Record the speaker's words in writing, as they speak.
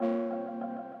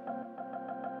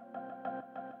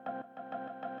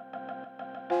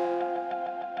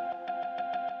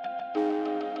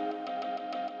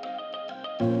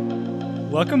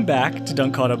Welcome back to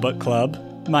Don't Call It a Book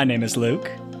Club. My name is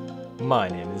Luke. My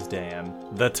name is Dan,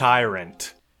 the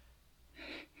Tyrant.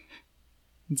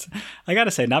 I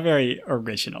gotta say, not very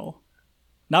original.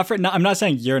 I'm not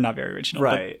saying you're not very original,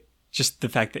 Right. But just the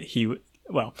fact that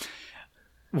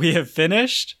we have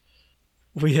finished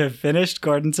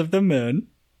Gardens of the Moon.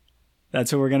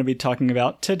 That's what we're going to be talking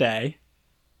about today.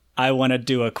 I want to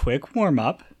do a quick warm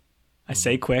up. I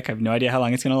say quick. I have no idea how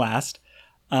long it's going to last.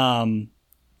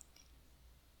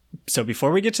 So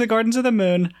before we get to the Gardens of the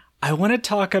Moon, I want to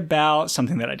talk about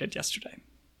something that I did yesterday.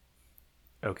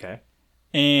 Okay.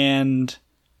 And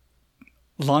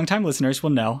longtime listeners will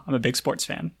know I'm a big sports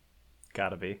fan.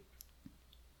 Gotta be.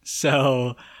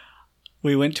 So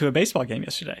we went to a baseball game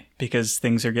yesterday because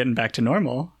things are getting back to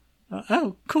normal.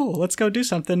 Oh, cool. Let's go do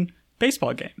something.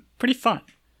 Baseball game. Pretty fun.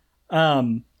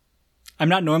 I'm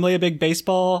not normally a big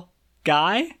baseball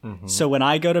guy. Mm-hmm. So when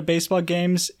I go to baseball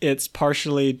games, it's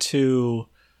partially to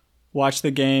watch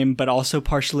the game, but also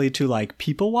partially to like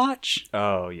people watch.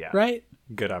 Oh, yeah. Right?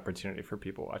 Good opportunity for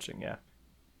people watching, yeah.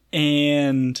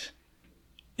 And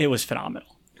it was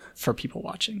phenomenal for people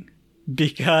watching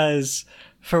because,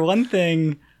 for one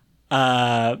thing,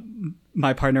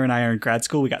 my partner and I are in grad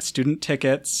school. We got student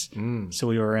tickets. So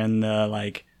we were in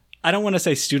the, I don't want to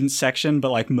say student section,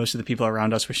 but most of the people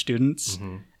around us were students.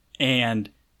 Mm-hmm. And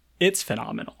it's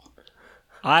phenomenal.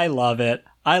 I love it.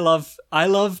 I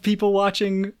love people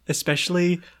watching,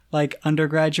 especially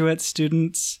undergraduate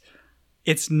students.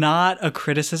 It's not a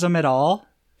criticism at all,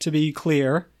 to be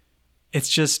clear. It's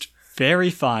just very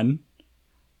fun.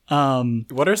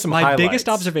 What are some my highlights? Biggest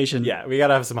observation? Yeah, we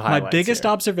gotta have some highlights. My biggest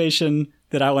observation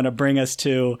that I want to bring us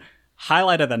to,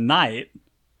 highlight of the night,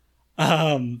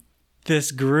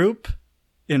 this group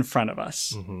in front of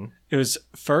us. Mm-hmm. It was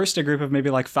first a group of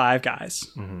maybe 5 guys.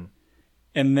 Mm-hmm.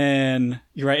 And then,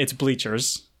 you're right, it's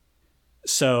bleachers.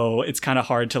 So it's kind of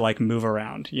hard to move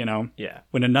around, you know? Yeah.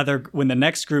 When the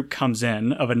next group comes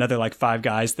in of another 5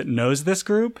 guys that knows this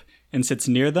group and sits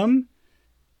near them,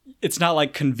 it's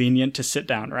not convenient to sit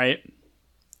down, right?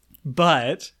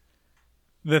 But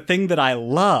the thing that I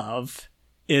love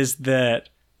is that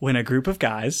when a group of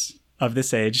guys of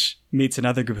this age meets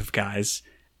another group of guys,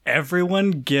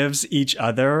 everyone gives each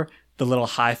other the little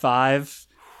high five,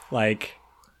 /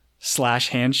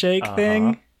 handshake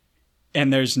thing.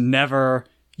 And there's never,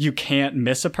 you can't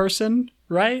miss a person,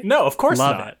 right? No, of course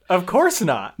Love not. it. Of course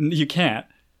not. You can't.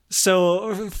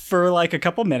 So for a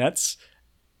couple minutes,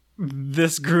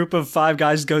 this group of 5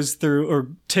 guys goes through, or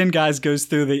 10 guys goes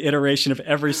through the iteration of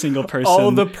every single person.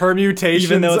 All the permutations.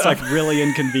 Even though it's really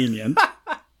inconvenient.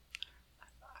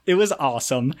 It was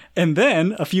awesome. And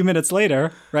then a few minutes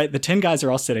later, right, the 10 guys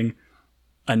are all sitting.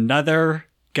 Another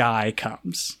guy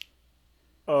comes.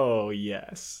 Oh,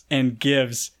 yes. And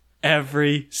gives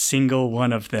every single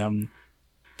one of them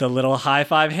the little high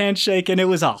five handshake, and it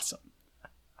was awesome.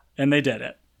 And they did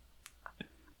it.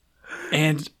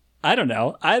 And I don't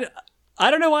know. I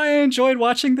don't know why I enjoyed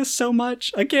watching this so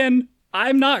much. Again,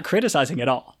 I'm not criticizing at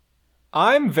all.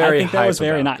 I'm very I think that was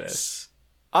very nice. This.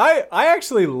 I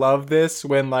actually love this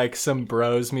when some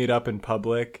bros meet up in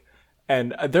public.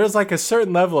 And there's a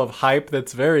certain level of hype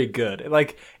that's very good.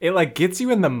 It gets you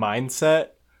in the mindset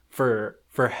for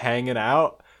hanging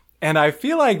out. And I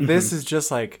feel like this is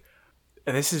just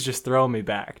this is just throwing me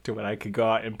back to when I could go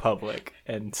out in public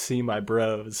and see my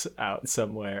bros out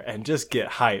somewhere and just get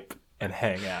hype and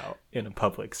hang out in a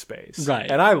public space. Right.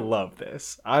 And I love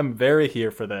this. I'm very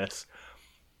here for this.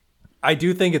 I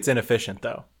do think it's inefficient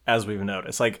though, as we've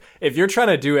noticed. If you're trying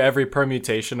to do every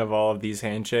permutation of all of these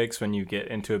handshakes when you get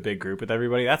into a big group with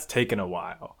everybody, that's taken a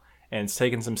while and it's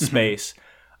taken some space.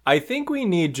 I think we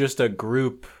need just a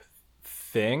group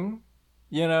thing,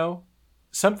 you know?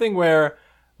 Something where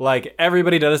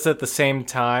everybody does it at the same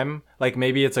time.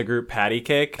 Maybe it's a group patty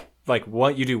cake.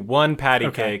 You do one patty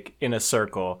cake in a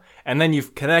circle and then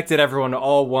you've connected everyone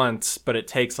all once, but it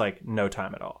takes no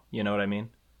time at all. You know what I mean?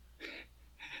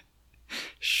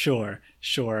 Sure.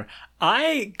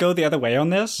 I go the other way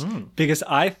on this because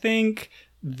I think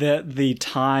that the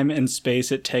time and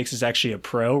space it takes is actually a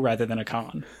pro rather than a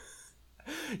con.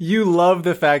 You love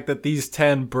the fact that these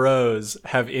 10 bros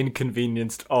have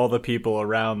inconvenienced all the people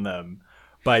around them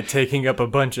by taking up a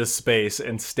bunch of space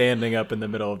and standing up in the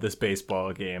middle of this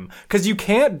baseball game. Because you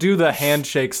can't do the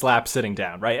handshake slap sitting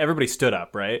down, right? Everybody stood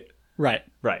up, right? Right.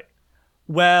 Right.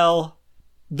 Well,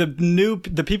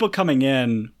 the people coming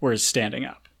in were standing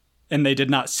up. And they did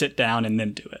not sit down and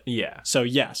then do it. Yeah. So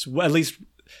yes, at least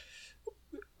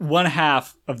one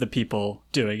half of the people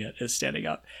doing it is standing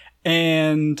up.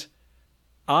 And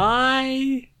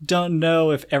I don't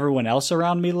know if everyone else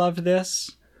around me loved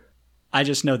this. I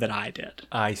just know that I did.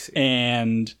 I see.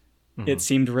 And it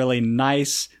seemed really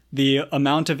nice. The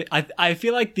amount of I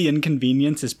feel like the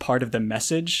inconvenience is part of the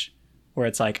message, where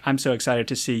it's like, I'm so excited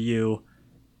to see you.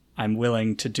 I'm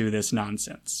willing to do this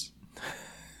nonsense.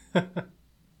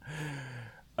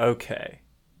 Okay,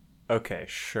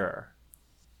 sure.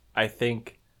 I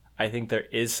think there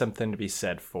is something to be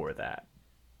said for that.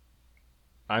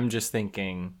 I'm just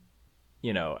thinking,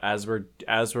 you know, as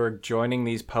we're joining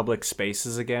these public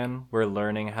spaces again, we're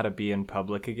learning how to be in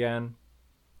public again.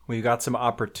 We've got some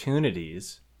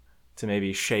opportunities to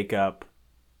maybe shake up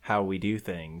how we do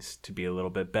things to be a little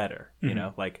bit better. You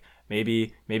know, like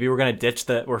maybe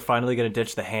we're finally gonna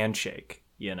ditch the handshake.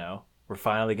 You know, we're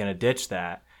finally gonna ditch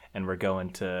that, and we're going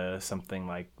to something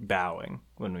like bowing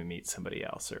when we meet somebody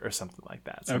else, or something like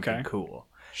that. Something cool.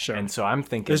 Sure. And so I'm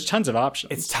thinking There's tons of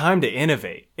options. it's time to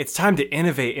innovate. It's time to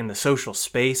innovate in the social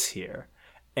space here.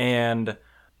 And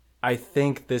I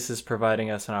think this is providing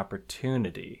us an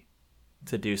opportunity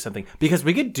to do something, because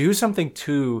we could do something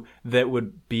too that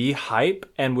would be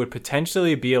hype and would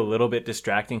potentially be a little bit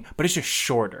distracting, but it's just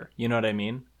shorter. You know what I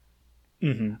mean?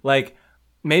 Mm-hmm. Like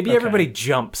maybe everybody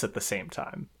jumps at the same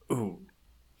time. Ooh.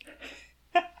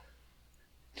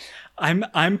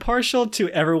 I'm partial to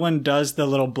everyone does the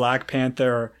little Black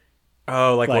Panther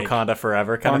Oh, like Wakanda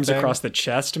Forever kind arms of thing? across the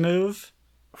chest move.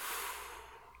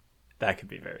 That could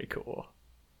be very cool.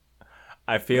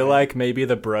 I feel like maybe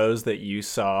the bros that you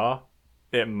saw,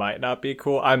 it might not be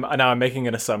cool. I'm making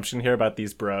an assumption here about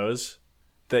these bros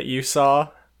that you saw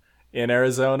in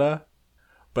Arizona,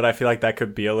 but I feel like that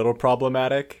could be a little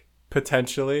problematic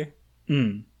potentially.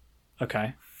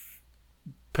 Okay.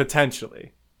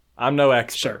 Potentially. I'm no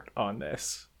expert on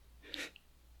this.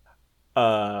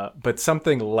 But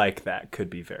something like that could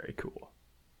be very cool.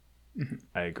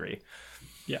 I agree.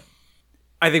 Yeah.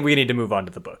 I think we need to move on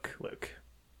to the book, Luke.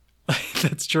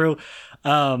 That's true.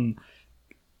 Point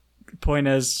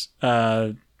is,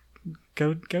 go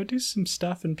do some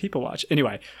stuff and people watch.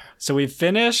 Anyway, so like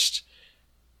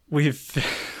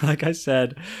I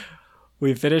said,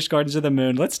 we've finished Gardens of the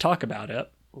Moon. Let's talk about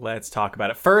it. Let's talk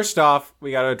about it. First off,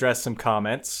 we got to address some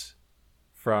comments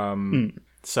from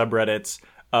subreddits.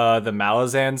 The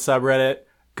Malazan subreddit.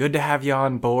 Good to have you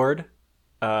on board.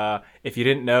 If you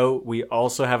didn't know, we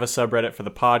also have a subreddit for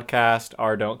the podcast,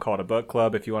 our Don't Call It a Book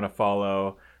Club. If you want to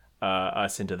follow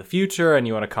us into the future and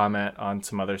you want to comment on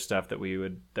some other stuff that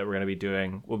we're going to be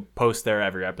doing, we'll post there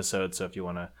every episode. So if you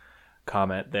want to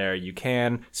comment there, you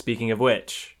can. Speaking of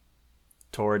which,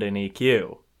 Tord and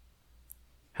EQ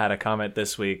had a comment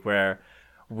this week where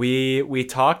we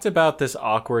talked about this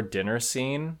awkward dinner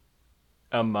scene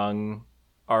among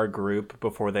our group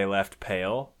before they left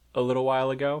Pale a little while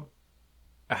ago.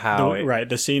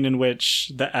 The scene in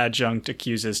which the adjunct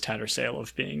accuses Tattersail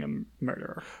of being a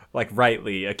murderer. Like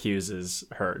rightly accuses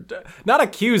her. Not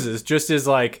accuses, just is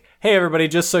like, hey everybody,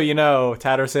 just so you know,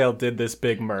 Tattersail did this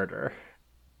big murder.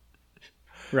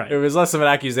 Right. It was less of an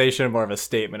accusation, more of a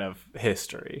statement of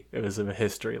history. It was a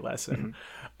history lesson.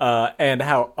 And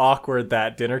how awkward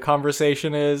that dinner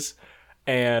conversation is.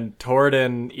 And Tord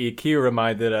and EQ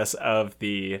reminded us of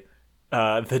the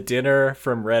dinner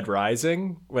from Red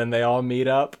Rising when they all meet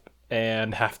up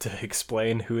and have to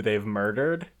explain who they've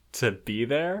murdered to be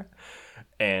there.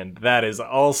 And that is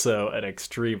also an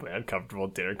extremely uncomfortable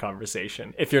dinner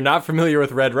conversation. If you're not familiar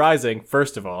with Red Rising,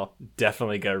 first of all,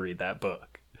 definitely go read that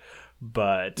book.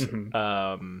 But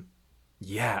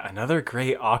yeah, another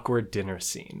great awkward dinner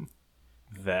scene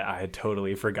that I had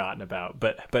totally forgotten about,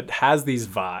 but has these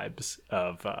vibes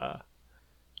of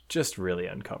just really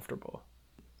uncomfortable.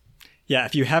 Yeah,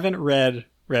 if you haven't read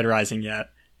Red Rising yet,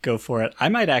 go for it. I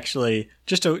might actually,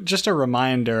 just a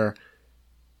reminder,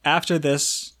 after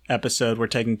this episode, we're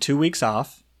taking 2 weeks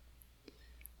off.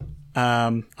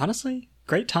 Honestly,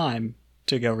 great time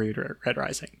to go read Red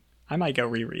Rising. I might go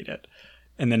reread it.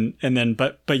 And then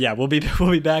but yeah, we'll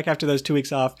be back after those 2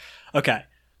 weeks off. Okay.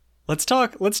 Let's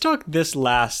talk this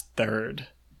last third,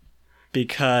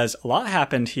 because a lot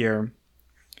happened here.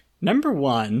 Number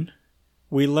one,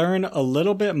 we learn a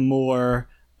little bit more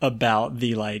about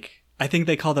the, I think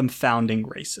they call them founding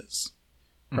races,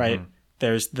 right?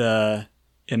 There's the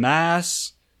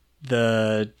Imas,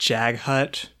 the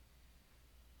Jaghut,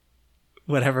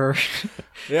 whatever.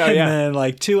 Yeah, and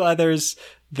then two others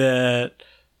that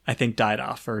I think died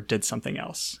off or did something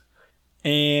else.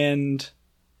 And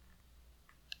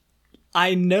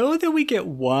I know that we get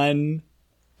one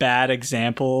bad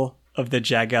example of the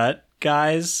Jaghut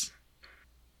guys,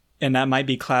 and that might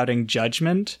be clouding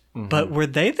judgment, but were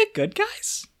they the good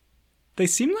guys? They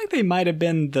seem like they might have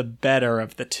been the better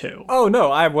of the two. Oh,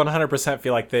 no, I 100%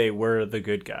 feel like they were the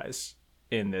good guys.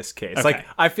 in this case. Okay. Like,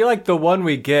 I feel like the one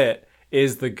we get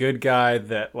is the good guy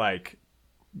that like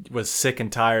was sick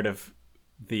and tired of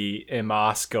the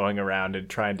Imas going around and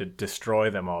trying to destroy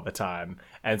them all the time.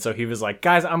 And so he was like,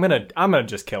 guys, I'm gonna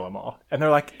just kill them all. And they're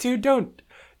like, dude, don't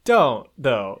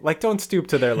though. Like, don't stoop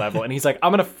to their level. And he's like,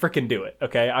 I'm gonna freaking do it.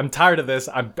 Okay. I'm tired of this.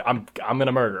 I'm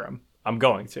gonna murder him. I'm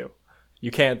going to. You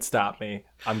can't stop me.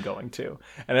 I'm going to.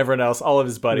 And everyone else, all of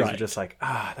his buddies are just like,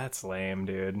 that's lame,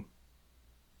 dude.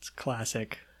 It's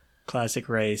classic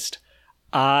raced.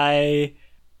 I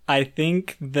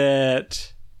think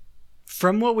that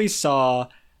from what we saw,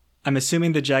 I'm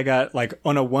assuming the Jagat, like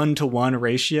on a 1-to-1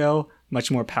 ratio, much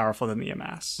more powerful than the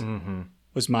Imas. Mm-hmm.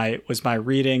 Was my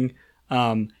reading.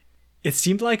 It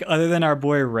seemed like other than our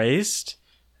boy Raced,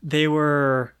 they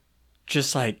were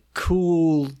just like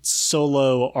cool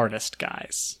solo artist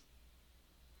guys.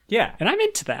 Yeah. And I'm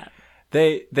into that.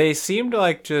 They seemed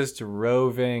like just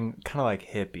roving, kind of like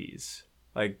hippies,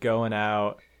 like going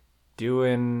out,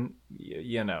 doing,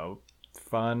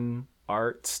 fun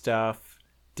art stuff.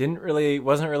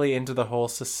 Wasn't really into the whole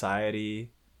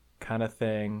society kind of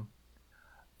thing.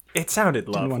 It sounded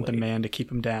lovely. Didn't want the man to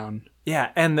keep him down.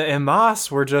 Yeah, and the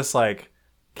Imas were just like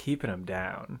keeping him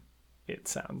down, it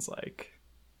sounds like.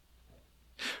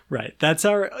 Right.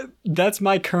 That's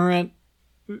my current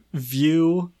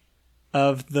view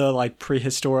of the like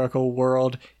prehistorical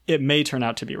world. It may turn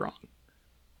out to be wrong.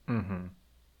 Mm-hmm.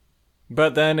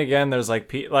 But then again, there's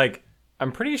like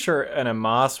I'm pretty sure an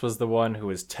Imas was the one who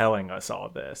was telling us all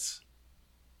this.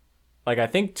 Like, I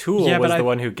think Tool was the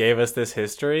one who gave us this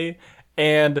history.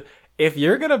 And if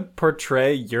you're going to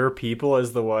portray your people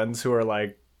as the ones who are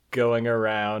like going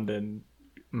around and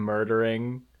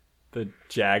murdering the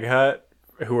Jaghut,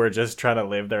 who are just trying to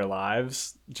live their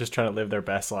lives, just trying to live their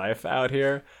best life out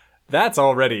here, that's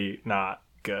already not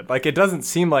good. Like, it doesn't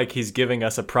seem like he's giving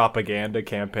us a propaganda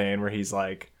campaign where he's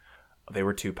like, they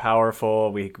were too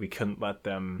powerful, we couldn't let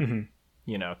them,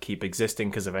 keep existing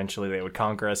because eventually they would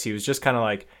conquer us. He was just kind of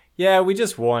like, yeah, we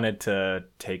just wanted to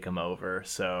take them over,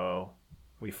 so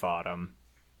we fought them.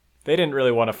 They didn't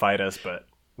really want to fight us, but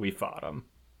we fought them.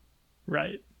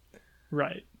 Right.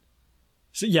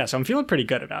 So I'm feeling pretty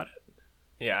good about it.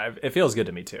 Yeah, it feels good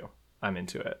to me too. I'm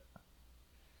into it.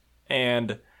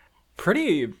 And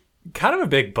kind of a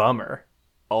big bummer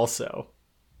also.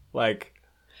 Like,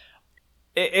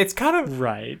 it's kind of...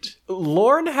 Right.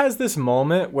 Lauren has this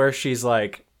moment where she's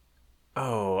like,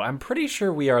 oh, I'm pretty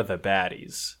sure we are the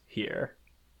baddies here.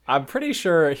 I'm pretty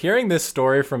sure hearing this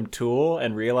story from Tool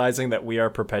and realizing that we are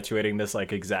perpetuating this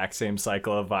like exact same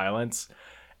cycle of violence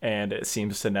and it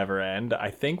seems to never end, I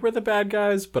think we're the bad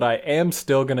guys, but I am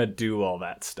still going to do all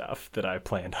that stuff that I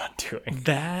planned on doing.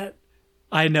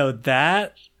 I know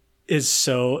that's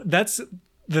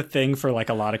the thing for like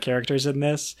a lot of characters in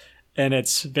this, and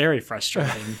it's very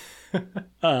frustrating.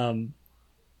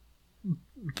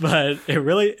 But it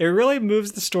really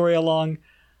moves the story along.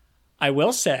 I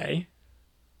will say,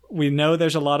 we know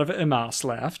there's a lot of Imas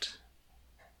left.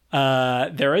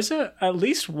 There is at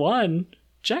least one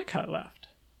Jaghut left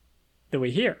that we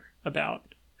hear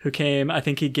about, who came. I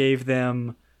think he gave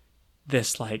them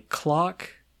this like clock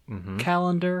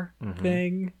calendar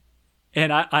thing,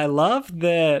 and I love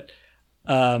that.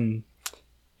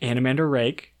 Animander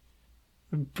Rake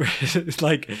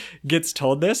like gets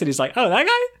told this, and he's like, "Oh, that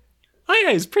guy? Oh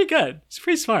yeah, he's pretty good. He's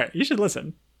pretty smart. You should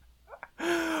listen."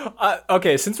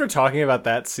 Okay, since we're talking about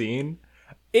that scene,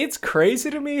 it's crazy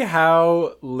to me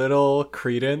how little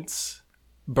credence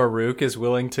Baruch is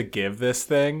willing to give this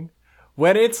thing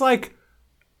when it's like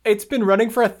it's been running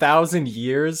for 1,000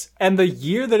 years, and the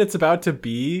year that it's about to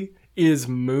be is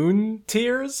Moon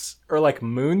Tears, or like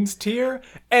Moon's Tier,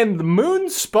 and the Moon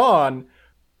Spawn,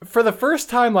 for the first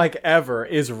time like ever,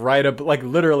 is right like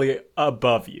literally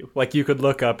above you. Like you could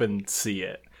look up and see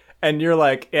it. And you're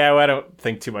like, yeah, well, I don't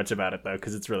think too much about it though,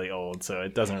 because it's really old, so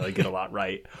it doesn't really get a lot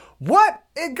right. What?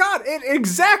 It got it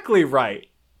exactly right.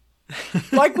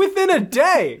 Like within a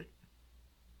day.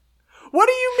 What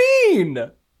do you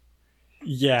mean?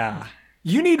 Yeah.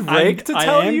 You need Rake to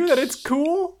tell you that it's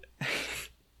cool?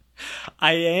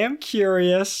 I am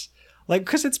curious, like,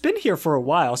 because it's been here for a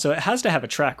while, so it has to have a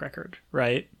track record,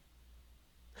 right?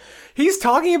 He's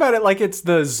talking about it like it's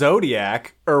the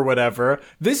Zodiac or whatever.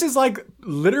 This is like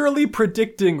literally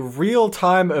predicting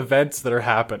real-time events that are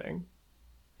happening.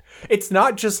 It's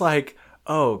not just like,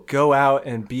 oh, go out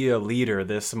and be a leader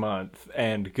this month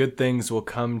and good things will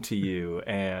come to you,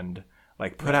 and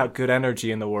like put out good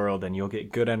energy in the world and you'll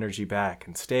get good energy back,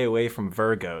 and stay away from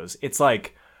Virgos. It's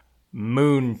like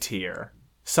Moon Tier.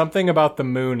 Something about the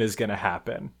moon is going to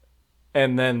happen.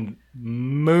 And then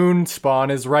Moon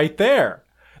Spawn is right there.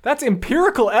 That's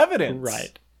empirical evidence.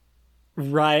 Right.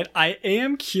 Right. I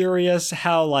am curious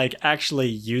how, like, actually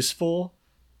useful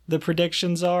the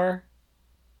predictions are.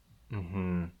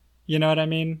 Mm-hmm. You know what I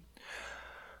mean?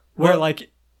 Where,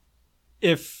 like,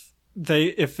 if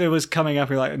it was coming up,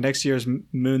 like, next year's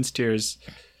moon's tears,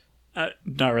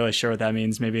 not really sure what that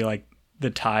means. Maybe, like, the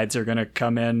tides are going to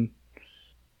come in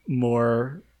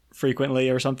more frequently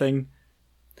or something.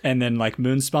 And then, like,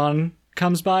 Moonspawn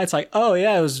comes by. It's like, oh,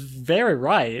 yeah, it was very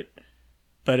right.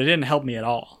 But it didn't help me at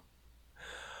all.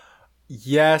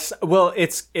 Yes. Well,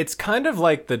 it's kind of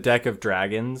like the Deck of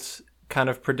Dragons kind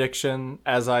of prediction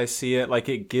as I see it. Like,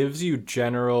 it gives you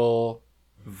general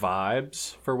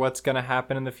vibes for what's going to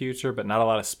happen in the future, but not a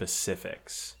lot of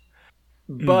specifics.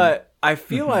 But I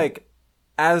feel like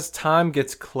as time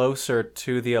gets closer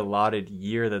to the allotted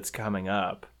year that's coming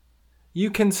up, you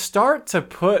can start to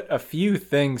put a few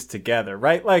things together,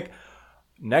 right? Like,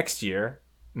 next year,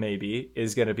 maybe,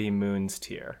 is going to be Moon's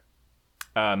Tear.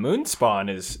 Moonspawn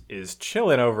is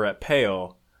chilling over at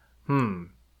Pale.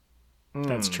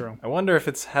 That's true. I wonder if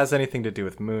it has anything to do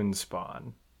with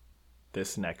Moonspawn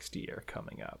this next year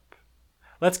coming up.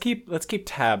 Let's keep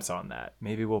tabs on that.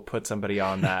 Maybe we'll put somebody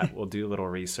on that. We'll do a little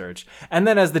research. And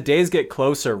then as the days get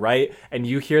closer, right, and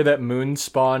you hear that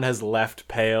Moonspawn has left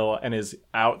Pale and is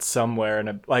out somewhere,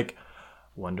 and like,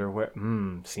 wonder where.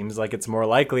 Seems like it's more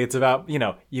likely it's about,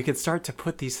 you could start to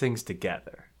put these things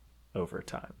together over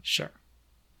time. Sure,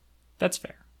 that's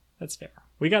fair. That's fair.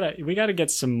 We gotta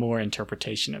get some more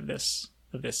interpretation of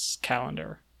this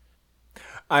calendar.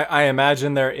 I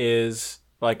imagine there is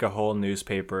like a whole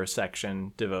newspaper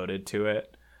section devoted to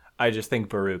it. I just think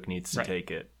Baruch needs to take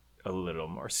it a little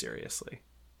more seriously.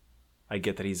 I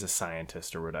get that he's a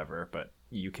scientist or whatever, but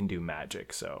you can do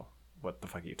magic, so what the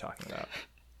fuck are you talking about?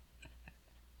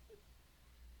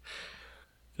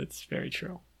 That's very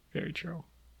true. Very true.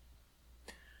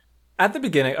 At the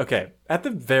beginning, at the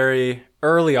very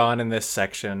early on in this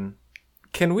section,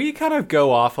 can we kind of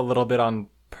go off a little bit on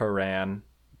Paran,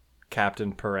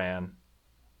 Captain Paran?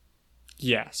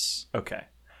 Yes. Okay.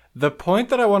 The point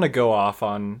that I want to go off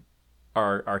on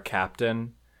our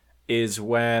captain is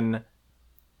when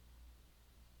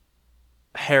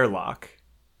Hairlock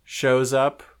shows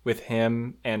up with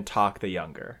him and Talk the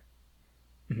Younger.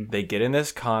 Mm-hmm. They get in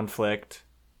this conflict.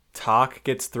 Talk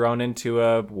gets thrown into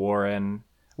a warren,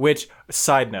 which,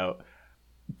 side note,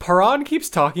 Paran keeps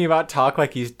talking about Talk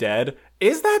like he's dead.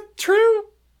 Is that true?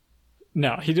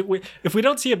 No, if we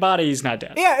don't see a body, he's not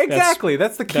dead. Yeah, exactly.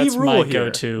 That's the key rule here.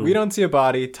 Go-to. We don't see a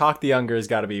body. Talk the Younger has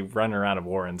got to be running around a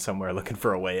warren somewhere looking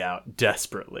for a way out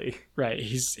desperately. Right.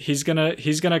 He's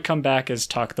gonna come back as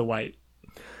Talk the White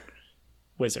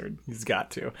Wizard. He's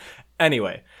got to.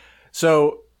 Anyway,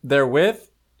 so they're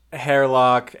with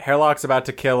Hairlock. Hairlock's about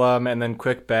to kill him, and then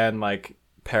Quick Ben like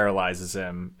paralyzes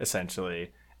him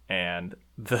essentially, and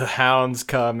the hounds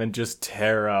come and just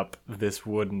tear up this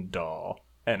wooden doll,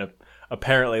 and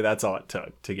apparently that's all it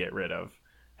took to get rid of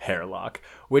Hairlock,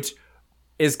 which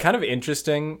is kind of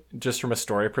interesting just from a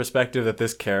story perspective that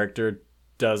this character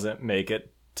doesn't make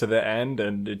it to the end,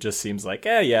 and it just seems like,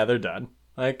 yeah, they're done.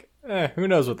 Like, who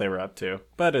knows what they were up to,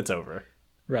 but it's over.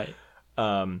 Right.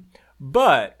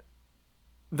 But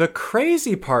the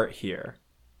crazy part here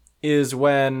is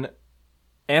when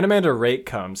Anomander Rake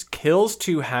comes, kills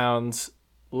two hounds,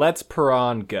 lets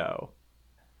Paran go.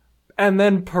 And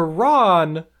then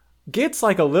Paran gets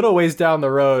like a little ways down the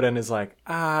road and is like,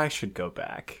 I should go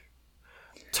back.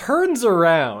 Turns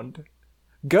around,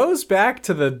 goes back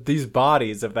to these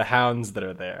bodies of the hounds that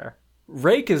are there.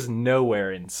 Rake is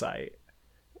nowhere in sight.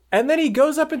 And then he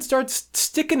goes up and starts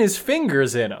sticking his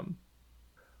fingers in them.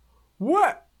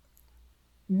 What?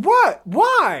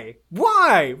 Why?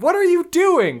 What are you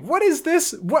doing? What is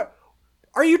this? What?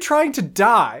 Are you trying to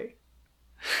die?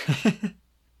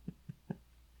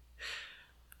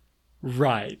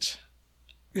 Right.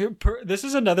 This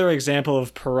is another example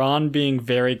of Paran being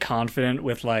very confident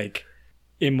with, like,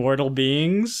 immortal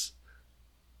beings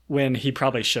when he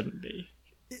probably shouldn't be.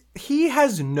 He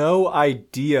has no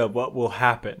idea what will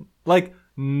happen. Like,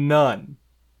 none.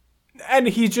 And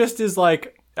he just is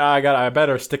like, I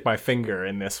better stick my finger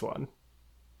in this one.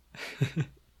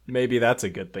 Maybe that's a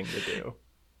good thing to do.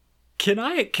 Can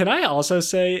I also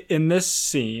say, in this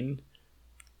scene,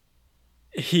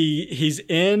 he's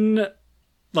in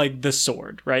like the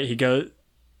sword, right?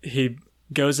 He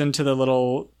goes into the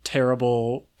little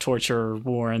terrible torture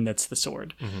warren that's the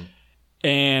sword. Mm-hmm.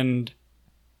 And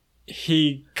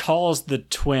he calls the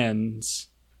twins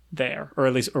there, or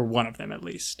one of them at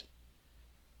least.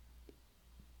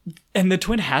 And the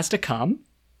twin has to come.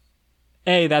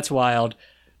 That's wild.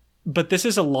 but this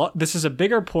is a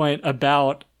bigger point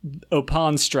about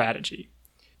Opan's strategy,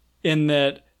 in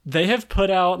that they have put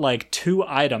out like 2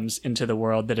 items into the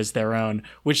world that is their own,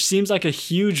 which seems like a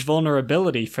huge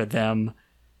vulnerability for them,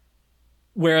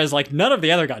 whereas like none of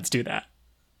the other gods do that.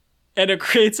 And it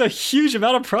creates a huge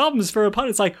amount of problems for Opan.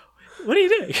 It's like, what are you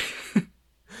doing?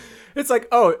 It's like,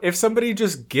 oh, if somebody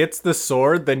just gets the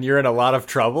sword, then you're in a lot of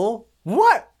trouble?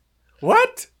 What?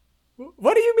 What?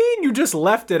 What do you mean you just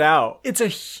left it out?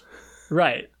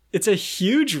 Right. It's a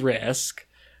huge risk.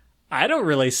 I don't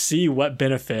really see what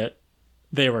benefit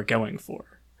they were going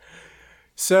for.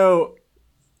 So,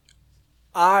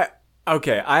 I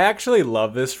actually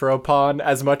love this for Opan.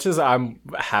 As much as I'm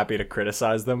happy to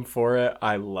criticize them for it,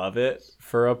 I love it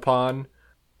for Opan.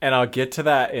 And I'll get to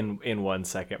that in 1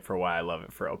 second for why I love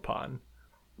it for Opan.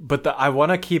 But I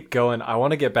want to keep going. I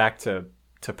want to get back to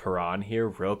Paran here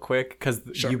real quick, because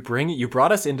sure. You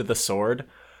brought us into the sword.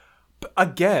 But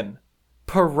again,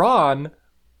 Paran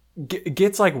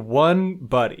gets like one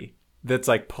buddy that's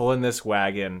like pulling this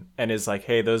wagon and is like,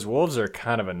 hey, those wolves are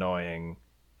kind of annoying.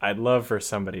 I'd love for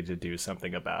somebody to do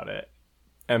something about it.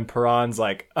 And Paran's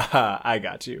like, I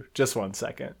got you. Just 1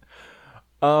 second.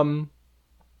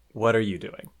 What are you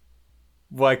doing?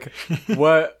 Like,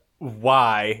 what?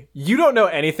 Why? You don't know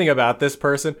anything about this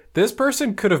person. This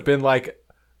person could have been like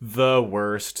the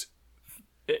worst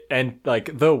and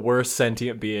like the worst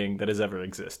sentient being that has ever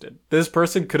existed. This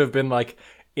person could have been like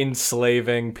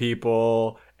enslaving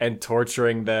people and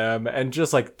torturing them and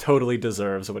just like totally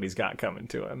deserves what he's got coming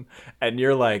to him. And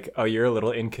you're like, oh, you're a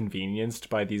little inconvenienced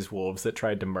by these wolves that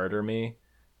tried to murder me.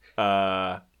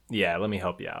 Yeah, let me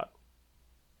help you out.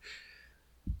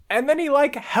 And then he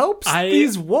like helps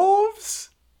these wolves.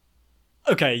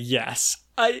 Okay, yes.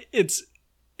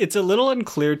 It's a little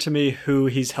unclear to me who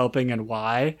he's helping and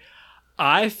why.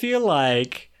 I feel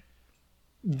like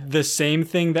the same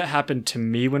thing that happened to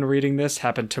me when reading this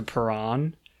happened to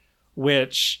Paran,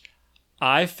 which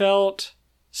I felt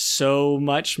so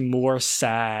much more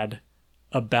sad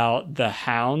about the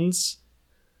hounds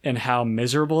and how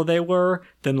miserable they were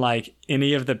than like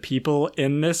any of the people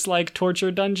in this like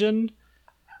torture dungeon.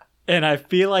 And I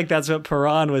feel like that's what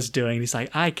Paran was doing. He's like,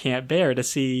 I can't bear to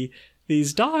see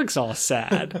these dogs all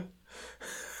sad.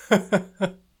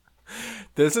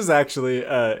 This is actually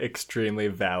an extremely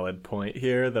valid point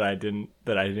here that I didn't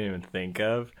even think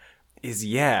of. Is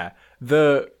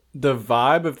the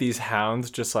vibe of these hounds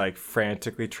just like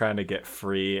frantically trying to get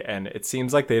free, and it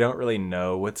seems like they don't really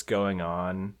know what's going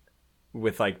on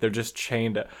with like they're just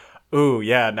chained up. Ooh,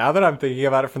 yeah, now that I'm thinking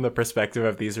about it from the perspective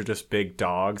of these are just big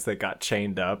dogs that got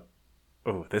chained up.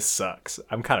 Oh, this sucks.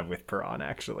 I'm kind of with Paran,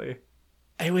 actually.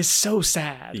 It was so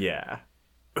sad. Yeah.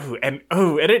 And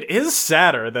it is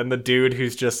sadder than the dude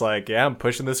who's just like, yeah, I'm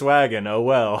pushing this wagon. Oh,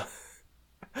 well.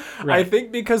 Right. I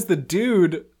think because the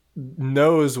dude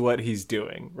knows what he's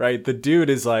doing, right? The dude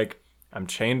is like, I'm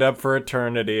chained up for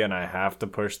eternity and I have to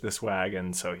push this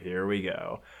wagon, so here we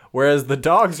go. Whereas the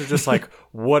dogs are just like,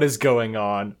 what is going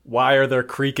on? Why are there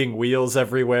creaking wheels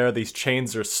everywhere? These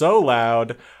chains are so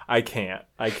loud. I can't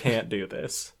do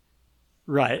this.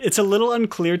 Right. It's a little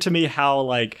unclear to me how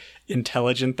like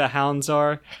intelligent the hounds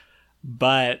are,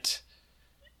 but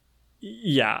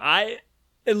yeah,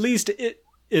 at least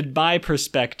in my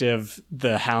perspective,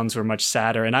 the hounds were much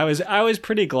sadder, and I was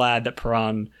pretty glad that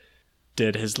Paran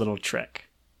did his little trick.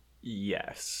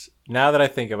 Yes. Now that I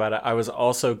think about it, I was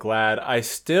also glad. I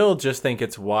still just think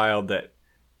it's wild that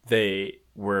they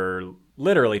were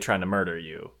literally trying to murder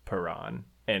you, Paran.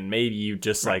 And maybe you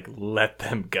just like let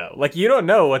them go. Like, you don't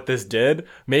know what this did.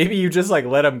 Maybe you just like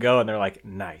let them go and they're like,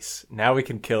 nice. Now we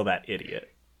can kill that idiot.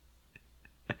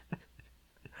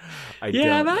 I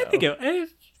think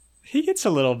he gets a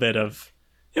little bit of...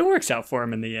 It works out for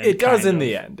him in the end. It does in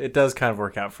the end. It does kind of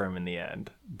work out for him in the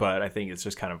end. But I think it's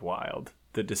just kind of wild,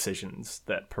 the decisions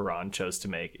that Paran chose to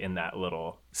make in that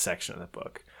little section of the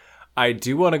book. I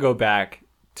do want to go back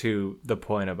to the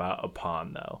point about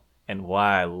Opan, though, and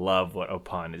why I love what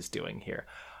Opan is doing here.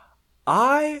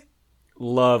 I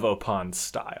love Opan's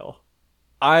style.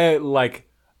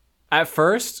 At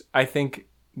first, I think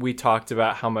we talked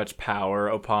about how much power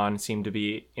Opan seemed to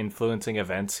be influencing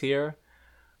events here.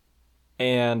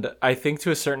 And I think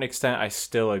to a certain extent, I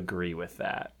still agree with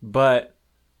that. But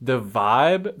the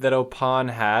vibe that Opan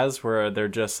has, where they're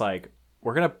just like,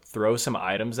 we're going to throw some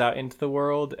items out into the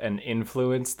world and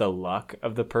influence the luck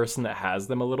of the person that has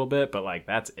them a little bit. But like,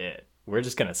 that's it. We're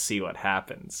just going to see what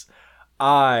happens.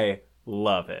 I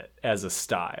love it as a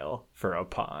style for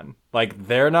Opan. Like,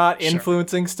 they're not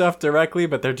influencing stuff directly,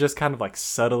 but they're just kind of like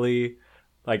subtly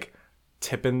like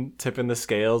tipping the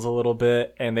scales a little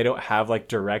bit, and they don't have like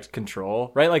direct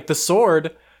control, right? Like the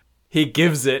sword he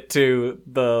gives it to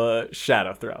the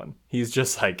Shadow Throne. He's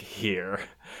just like, here.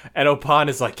 And Opon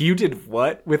is like, you did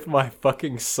what with my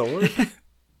fucking sword?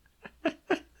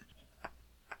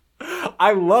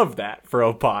 I love that for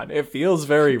Opon. It feels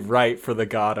very right for the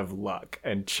god of luck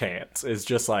and chance. It's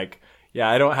just like, yeah,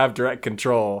 I don't have direct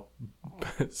control,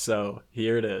 so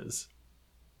here it is.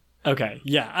 Okay,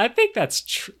 yeah, I think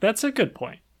that's a good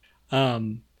point.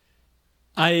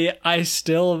 I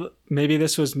still, maybe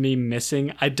this was me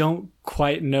missing. I don't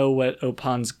quite know what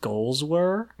Opon's goals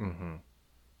were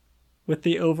with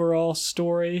the overall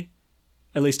story,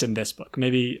 at least in this book.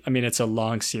 Maybe, I mean, it's a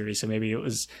long series, so maybe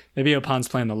Opon's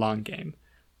playing the long game.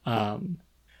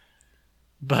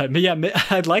 But yeah,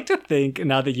 I'd like to think,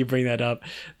 now that you bring that up,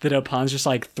 that Opon's just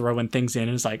like throwing things in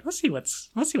and is like, let's see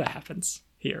what happens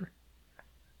here.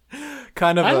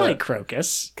 Kind of. I like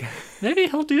Crocus. Maybe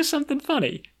he'll do something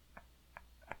funny.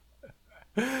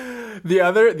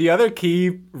 The other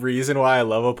key reason why I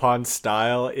love Opon's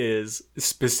style is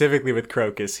specifically with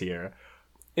Crocus here.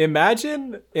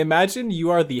 Imagine you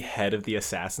are the head of the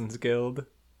Assassin's Guild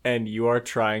and you are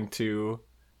trying to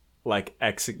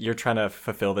you're trying to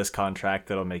fulfill this contract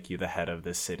that'll make you the head of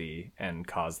this city and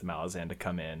cause the Malazan to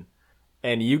come in,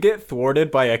 and you get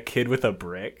thwarted by a kid with a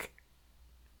brick.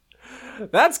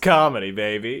 That's comedy,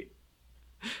 baby.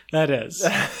 That is.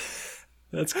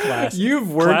 That's classic.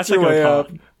 You've worked your way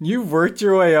up. You've worked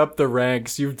your way up the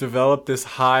ranks. You've developed this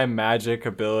high magic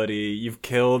ability. You've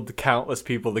killed countless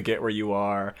people to get where you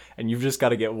are, and you've just got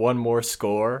to get one more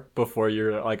score before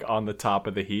you're like on the top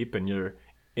of the heap and you're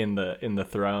in the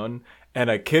throne. And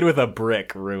a kid with a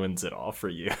brick ruins it all for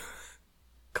you.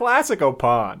 Classic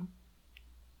Opon.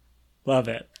 Love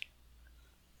it.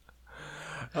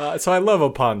 So I love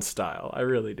Opon's style. I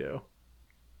really do.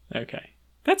 Okay.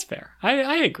 That's fair.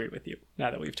 I agree with you now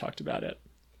that we've talked about it.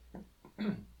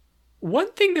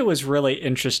 One thing that was really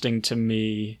interesting to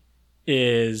me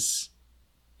is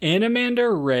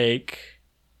Animander Rake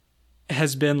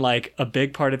has been like a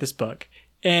big part of this book.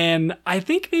 And I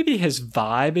think maybe his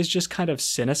vibe is just kind of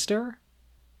sinister.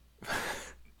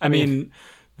 I mean,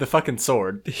 the fucking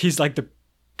sword. He's like the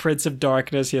Prince of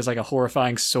Darkness. He has like a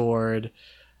horrifying sword.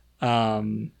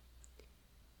 But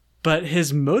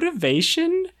his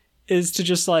motivation is to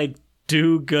just like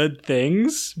do good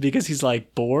things because he's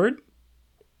like bored.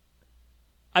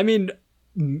 I mean,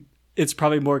 it's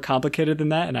probably more complicated than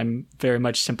that, and I'm very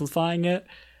much simplifying it.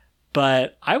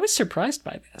 But I was surprised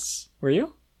by this. Were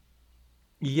you?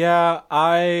 Yeah,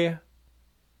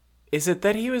 is it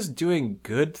that he was doing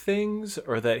good things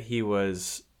or that he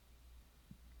was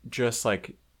just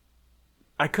like,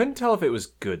 I couldn't tell if it was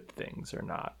good things or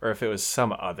not, or if it was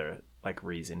some other like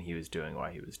reason he was doing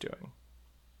what he was doing.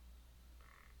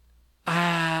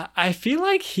 I feel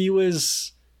like he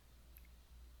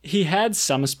had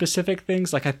some specific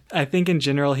things. Like I think in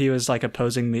general he was like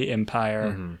opposing the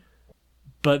Empire,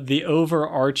 but the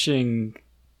overarching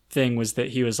thing was that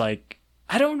he was like,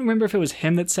 I don't remember if it was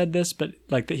him that said this, but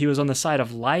like that he was on the side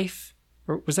of life,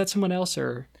 or was that someone else?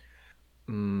 Or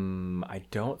I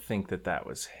don't think that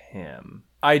was him.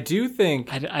 I do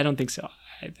think I don't think so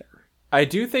either. I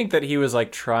do think that he was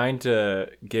like trying to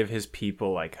give his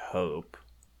people like hope.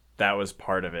 That was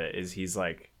part of it. Is he's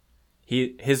like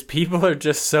his people are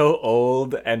just so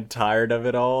old and tired of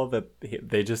it all that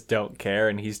they just don't care,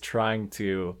 and he's trying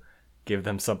to give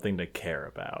them something to care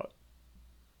about.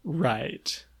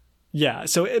 Right. Yeah.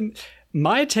 So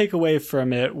my takeaway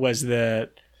from it was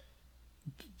that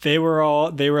they were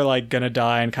like gonna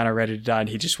die and kind of ready to die, and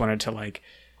he just wanted to like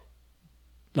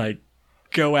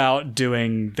go out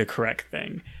doing the correct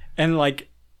thing. And like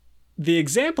the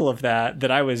example of that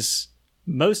I was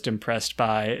most impressed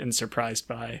by and surprised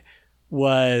by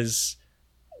was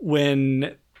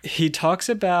when he's talking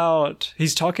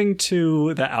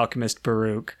to the alchemist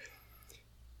Baruch,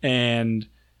 and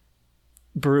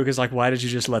Baruch is like, why did you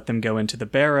just let them go into the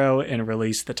barrow and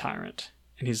release the tyrant?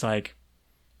 And he's like,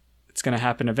 it's going to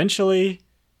happen eventually.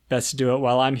 Best to do it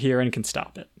while I'm here and can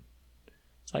stop it.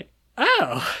 It's like,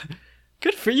 oh,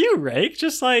 good for you, Rake.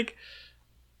 Just like,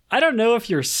 I don't know if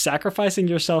you're sacrificing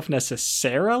yourself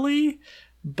necessarily,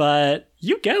 but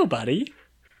you go, buddy.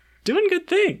 Doing good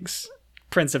things.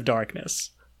 Prince of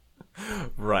Darkness.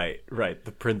 Right.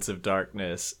 The Prince of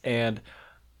Darkness. And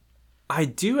I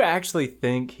do actually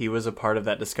think he was a part of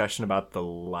that discussion about the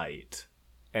light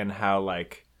and how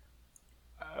like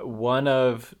one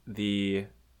of his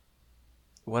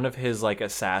like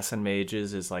assassin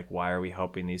mages is like, why are we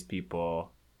helping these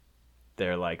people?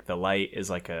 They're like, the light is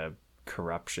like a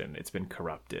corruption. It's been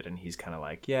corrupted. And he's kind of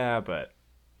like, yeah, but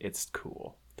it's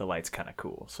cool. The light's kind of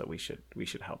cool. So we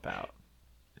should help out.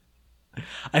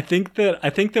 I think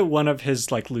that one of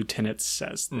his like lieutenants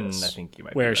says this. I think you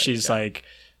might where be right, she's yeah. like,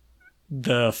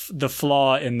 the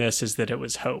flaw in this is that it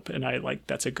was hope, and I like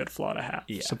that's a good flaw to have.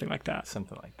 Yeah. Something like that.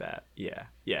 Something like that. Yeah.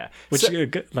 Yeah. Which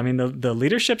I mean, the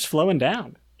leadership's flowing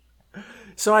down.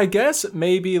 So I guess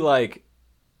maybe like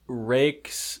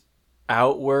Rake's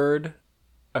outward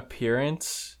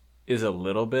appearance is a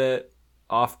little bit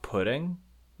off-putting,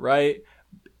 right?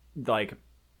 Like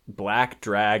Black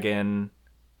Dragon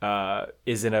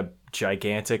is in a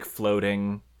gigantic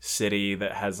floating city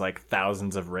that has like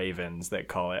thousands of ravens that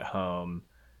call it home.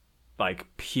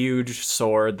 Like huge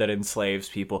sword that enslaves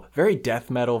people. Very death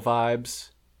metal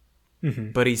vibes.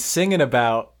 Mm-hmm. But he's singing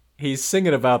about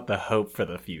the hope for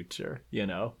the future, you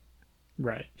know?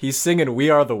 Right. He's singing We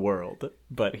Are the World,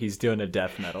 but he's doing a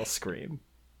death metal scream.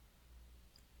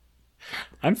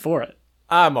 I'm for it.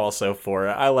 I'm also for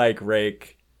it. I like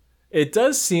Rake. It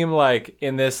does seem like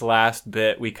in this last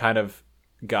bit we kind of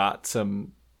got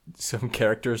some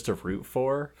characters to root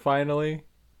for finally.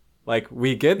 Like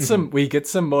we get some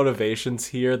motivations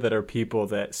here that are people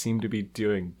that seem to be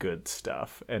doing good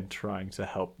stuff and trying to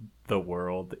help the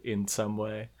world in some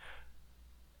way.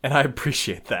 And I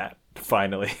appreciate that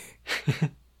finally.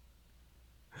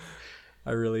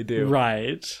 I really do.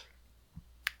 Right.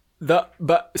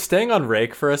 But staying on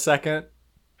Rake for a second,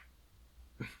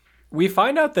 we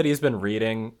find out that he's been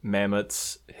reading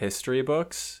Mammoth's history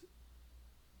books.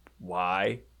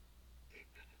 Why?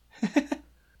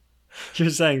 You're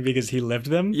saying because he lived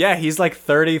them? Yeah, he's like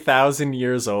 30,000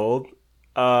 years old.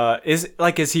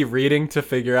 Is he reading to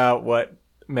figure out what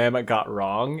Mammoth got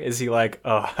wrong? Is he like,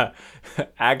 oh,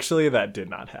 actually that did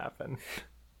not happen?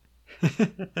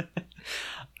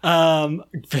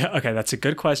 Okay, that's a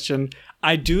good question.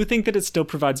 I do think that it still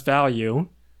provides value.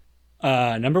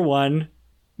 Number one,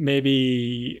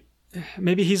 maybe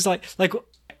he's like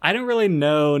I don't really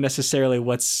know necessarily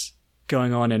what's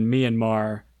going on in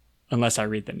Myanmar unless I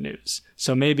read the news.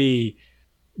 So maybe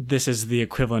this is the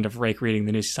equivalent of Rake reading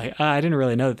the news. He's like, I didn't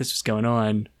really know that this was going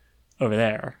on over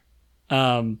there.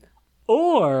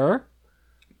 Or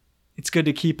it's good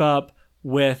to keep up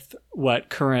with what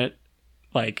current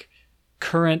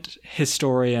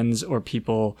historians or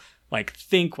people like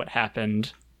think what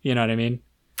happened. You know what I mean?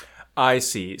 I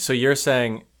see. So you're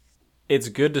saying it's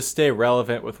good to stay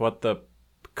relevant with what the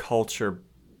culture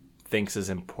thinks is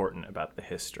important about the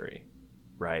history,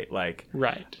 right? Like,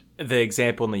 right. The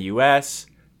example in the US,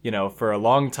 for a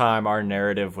long time, our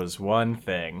narrative was one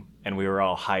thing, and we were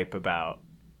all hype about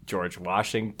George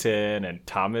Washington and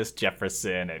Thomas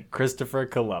Jefferson and Christopher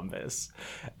Columbus.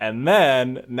 And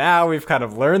then now we've kind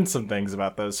of learned some things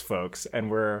about those folks, and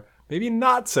we're maybe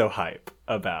not so hype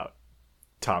about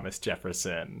Thomas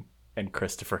Jefferson and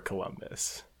Christopher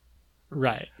Columbus.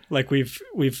 Right. Like we've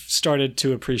started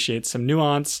to appreciate some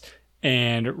nuance,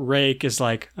 and Rake is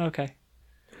like, okay.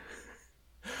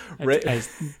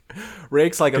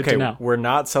 Rake's like, okay, we're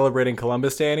not celebrating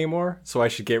Columbus Day anymore, so I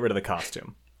should get rid of the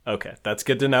costume. Okay, that's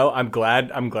good to know. I'm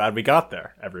glad we got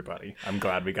there, everybody. I'm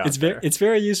glad we got there. It's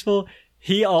very useful.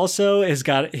 He also has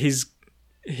got he's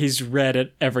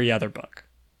read every other book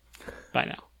by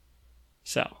now.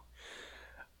 So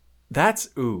that's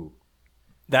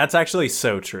actually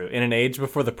so true. In an age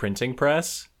before the printing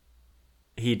press,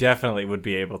 he definitely would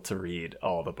be able to read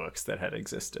all the books that had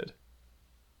existed.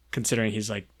 Considering he's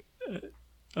like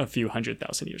a few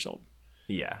 100,000 years old.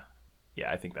 Yeah. Yeah,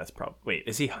 I think that's probably... Wait,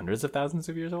 is he hundreds of thousands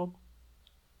of years old?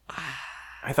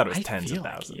 I thought it was tens of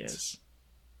thousands. Like he is.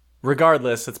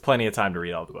 Regardless, it's plenty of time to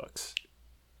read all the books.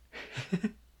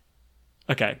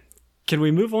 Okay. Can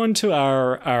we move on to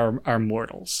our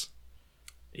mortals?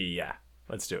 Yeah,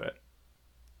 let's do it.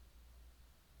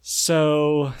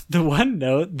 So, the one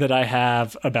note that I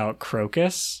have about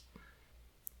Crocus,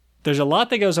 there's a lot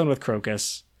that goes on with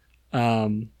Crocus,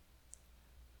 and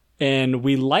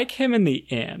we like him in the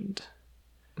end.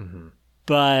 Mm-hmm.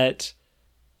 But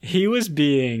he was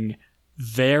being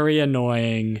very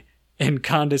annoying and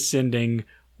condescending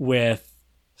with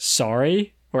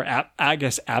Sorry, or I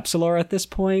guess Apsalar at this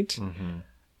point. Mm-hmm.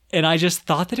 And I just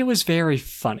thought that it was very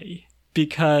funny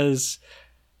because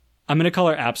I'm going to call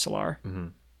her Apsalar. Mm-hmm.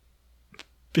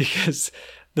 Because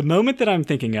the moment that I'm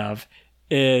thinking of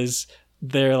is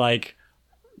they're like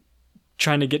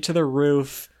trying to get to the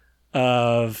roof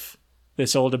of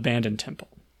this old abandoned temple.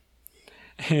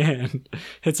 And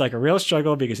it's like a real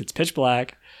struggle because it's pitch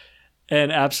black.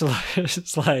 And Apsalar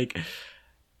is like,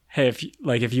 hey,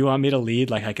 if you want me to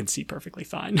lead, like I can see perfectly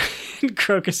fine. And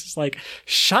Crocus is like,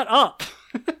 shut up.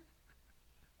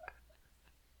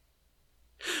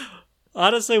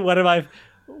 Honestly, what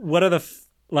are the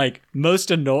most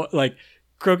annoying, like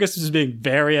Crocus was being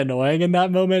very annoying in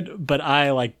that moment, but I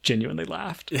like genuinely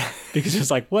laughed because it was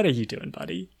like, what are you doing,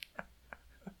 buddy?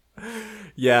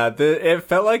 Yeah, it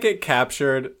felt like it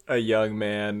captured a young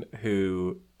man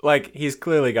who, like, he's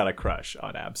clearly got a crush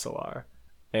on Absolar,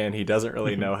 and he doesn't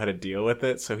really know how to deal with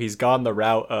it, so he's gone the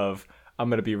route of, I'm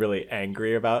going to be really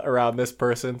angry around this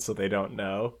person so they don't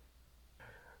know.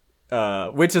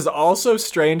 Which is also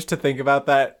strange to think about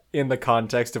that in the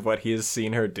context of what he has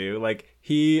seen her do. Like,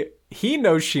 he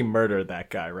knows she murdered that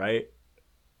guy, right?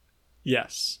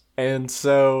 Yes. And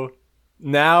so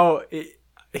now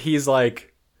he's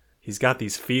like, he's got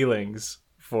these feelings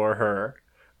for her,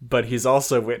 but he's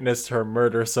also witnessed her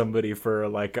murder somebody for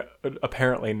like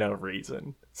apparently no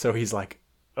reason. So he's like,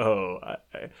 oh,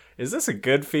 is this a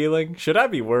good feeling? Should I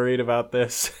be worried about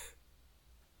this?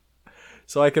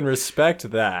 So I can respect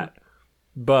that.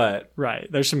 But right,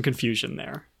 there's some confusion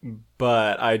there.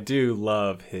 But I do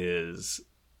love his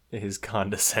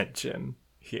condescension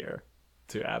here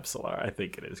to Absolar. I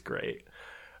think it is great.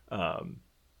 Not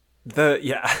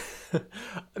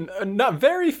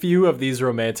very few of these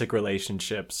romantic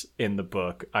relationships in the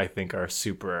book I think are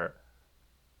super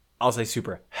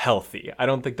healthy. I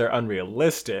don't think they're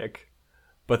unrealistic,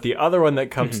 but the other one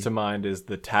that comes to mind is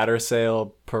the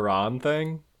Tattersail Paran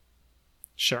thing.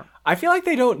 Sure. I feel like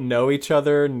they don't know each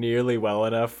other nearly well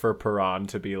enough for Paran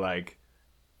to be like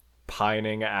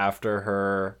pining after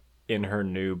her in her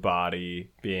new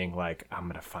body, being like, I'm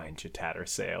gonna find you,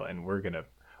 Tattersail, and we're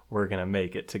gonna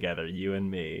make it together, you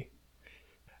and me.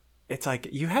 It's like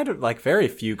you had like very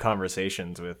few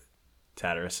conversations with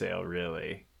Tattersail,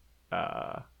 really.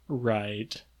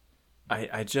 Right.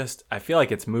 I feel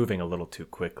like it's moving a little too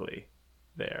quickly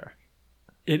there.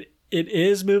 It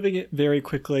is moving it very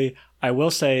quickly. I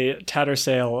will say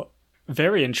Tattersail,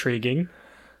 very intriguing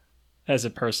as a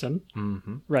person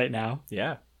right now.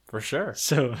 Yeah, for sure.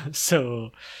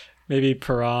 So maybe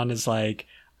Paran is like,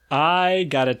 I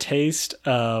got a taste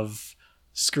of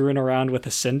screwing around with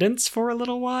Ascendants for a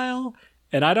little while,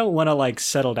 and I don't want to like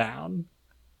settle down.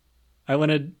 I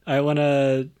want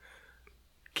to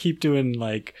keep doing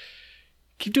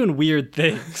weird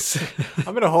things.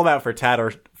 I'm gonna hold out for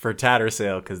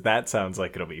Tattersail because that sounds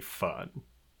like it'll be fun.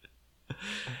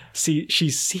 See, she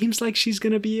seems like she's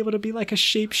gonna be able to be like a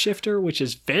shapeshifter, which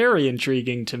is very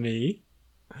intriguing to me.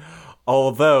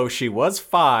 Although she was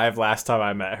 5 last time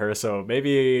I met her, so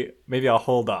maybe I'll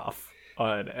hold off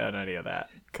on any of that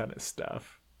kind of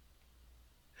stuff.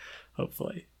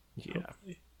 Hopefully. Yeah.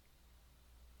 Hopefully.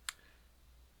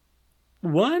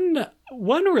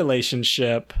 One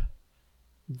relationship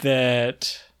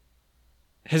that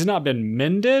has not been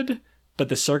mended, but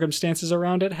the circumstances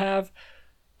around it have.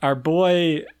 Our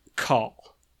boy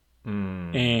Call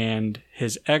and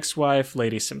his ex-wife,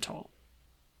 Lady Simtal.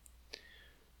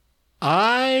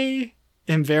 I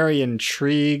am very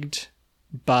intrigued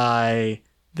by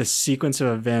the sequence of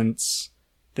events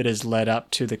that has led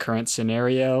up to the current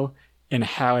scenario and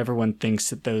how everyone thinks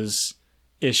that those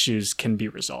issues can be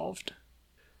resolved.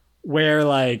 Where,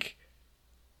 like,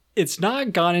 it's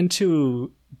not gone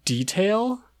into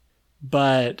detail,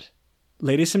 but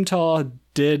Lady Simtal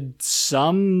did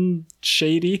some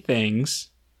shady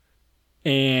things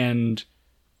and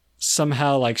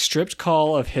somehow, like, stripped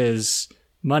Call of his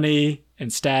money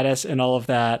and status and all of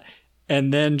that,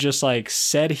 and then just, like,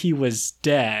 said he was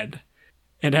dead.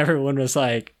 And everyone was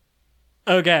like,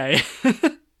 okay.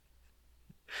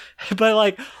 But,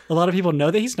 like, a lot of people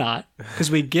know that he's not, because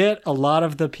we get a lot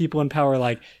of the people in power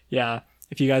like, yeah,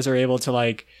 if you guys are able to,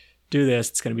 like, do this,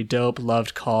 it's going to be dope.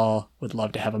 Loved Call. Would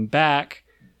love to have him back.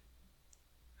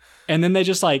 And then they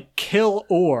just, like, kill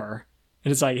Orr.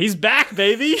 And it's like, he's back,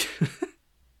 baby!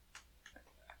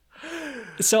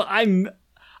 So I'm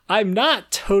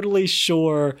not totally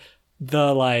sure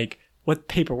the, like, what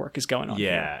paperwork is going on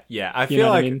here. Yeah. I feel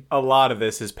like a lot of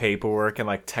this is paperwork and,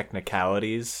 like,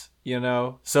 technicalities, you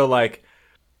know? So, like,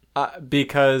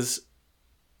 because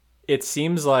it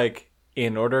seems like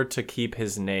in order to keep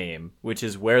his name, which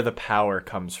is where the power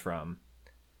comes from,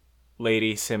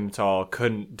 Lady Simtal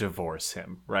couldn't divorce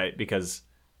him, right? Because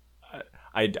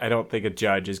I don't think a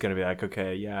judge is going to be like,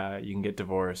 okay, yeah, you can get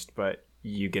divorced, but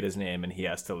you get his name and he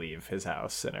has to leave his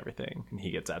house and everything, and he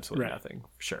gets absolutely nothing.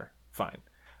 Sure, fine.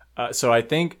 So I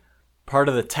think part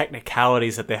of the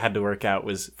technicalities that they had to work out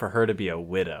was for her to be a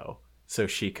widow so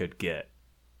she could get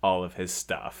all of his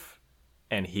stuff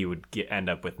and he would end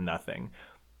up with nothing.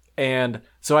 And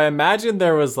so I imagine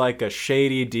there was like a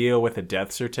shady deal with a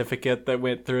death certificate that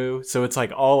went through. So it's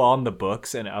like all on the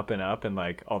books and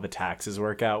like all the taxes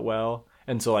work out well.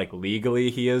 And so like legally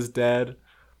he is dead.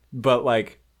 But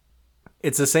like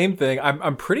it's the same thing.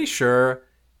 I'm pretty sure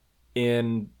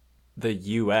in the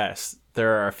US,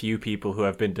 there are a few people who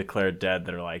have been declared dead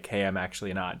that are like, hey, I'm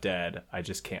actually not dead. I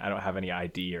just can't, I don't have any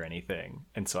ID or anything.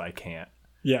 And so I can't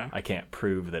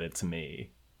prove that it's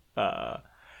me.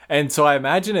 And so I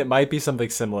imagine it might be something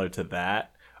similar to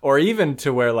that, or even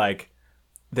to where like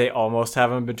they almost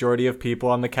have a majority of people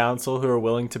on the council who are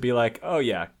willing to be like, oh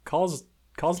yeah, Call's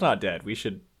not dead. We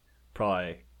should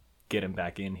probably get him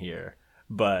back in here.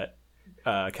 But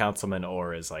Councilman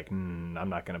Orr is like, I'm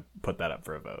not going to put that up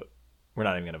for a vote. We're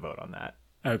not even going to vote on that.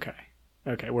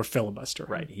 Okay, we're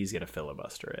filibustering. Right, he's going to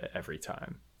filibuster it every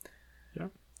time. Yeah,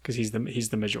 because he's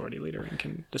the majority leader and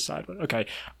can decide what. Okay,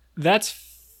 that's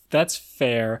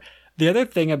fair. The other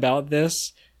thing about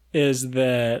this is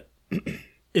that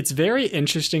it's very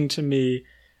interesting to me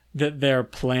that their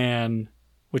plan,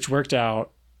 which worked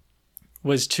out,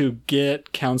 was to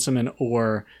get Councilman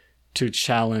Orr to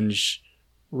challenge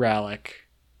Rallick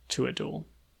to a duel.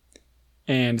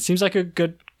 And it seems like a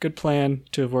good plan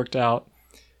to have worked out.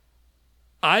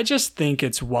 I just think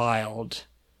it's wild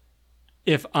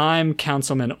if I'm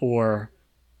Councilman Orr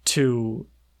to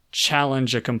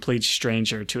challenge a complete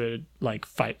stranger to a like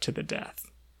fight to the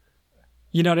death.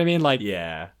 You know what I mean? Like,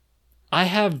 yeah. I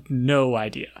have no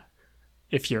idea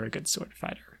if you're a good sword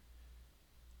fighter.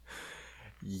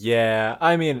 Yeah,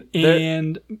 I mean,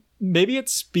 and maybe it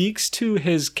speaks to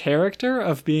his character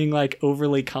of being like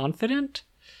overly confident.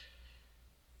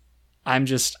 I'm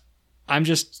just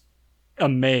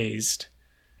amazed.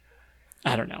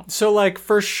 I don't know. So like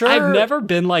for sure, I've never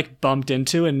been like bumped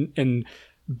into and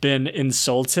been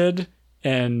insulted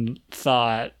and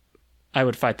thought I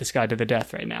would fight this guy to the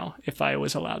death right now if I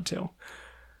was allowed to. All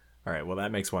right, well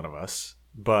that makes one of us.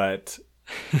 But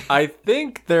I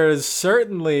think there's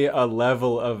certainly a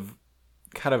level of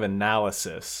kind of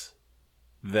analysis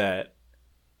that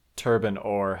Turbin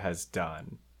Orr has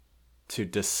done to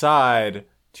decide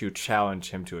to challenge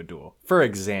him to a duel. For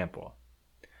example,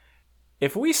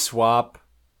 if we swap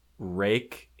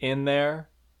Rake in there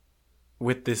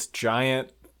with this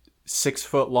giant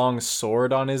 6-foot-long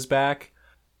sword on his back,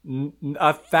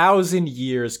 1,000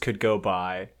 years could go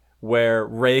by where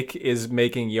Rake is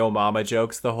making Yo Mama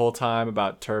jokes the whole time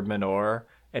about Turbin Orr,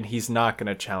 and he's not going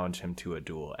to challenge him to a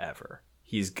duel ever.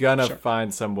 He's going to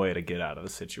find some way to get out of the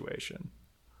situation.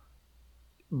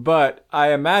 But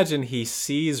I imagine he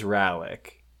sees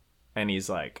Rallick, and he's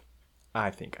like, I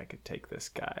think I could take this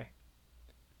guy.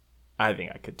 I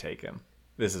think I could take him.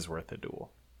 This is worth a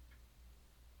duel.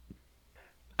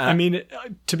 I mean,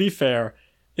 to be fair,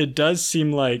 it does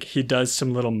seem like he does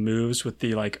some little moves with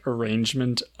the like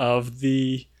arrangement of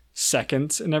the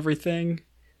seconds and everything,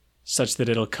 such that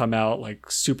it'll come out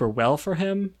like super well for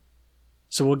him.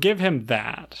 So we'll give him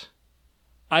that.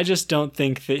 I just don't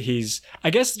think that I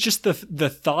guess just the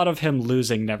thought of him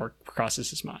losing never crosses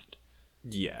his mind.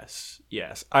 Yes.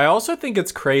 I also think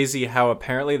it's crazy how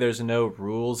apparently there's no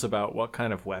rules about what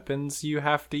kind of weapons you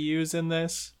have to use in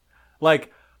this.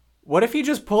 Like, what if he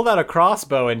just pulled out a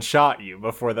crossbow and shot you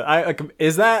before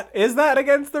is that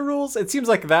against the rules? It seems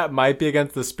like that might be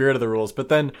against the spirit of the rules, but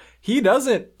then he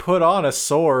doesn't put on a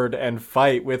sword and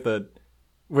fight with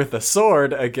a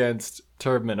sword against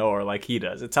Turbin Orr like he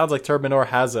does. It sounds like Turbin Orr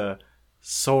has a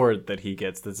sword that he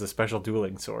gets that's a special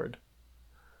dueling sword.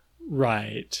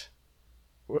 Right.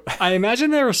 I imagine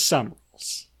there are some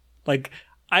rules. Like,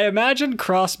 I imagine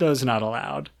crossbows not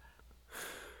allowed.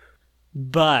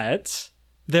 But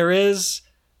there is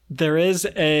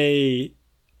a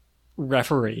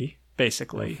referee,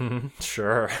 basically.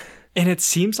 Sure. And it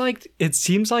seems like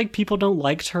people don't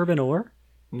like Turbin Orr.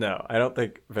 No, I don't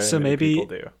think many people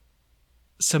do.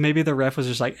 So maybe the ref was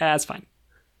just like, it's fine.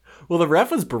 Well, the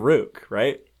ref was Baruch,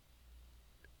 right?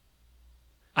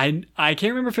 I can't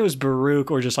remember if it was Baruch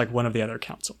or just like one of the other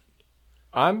councilmen.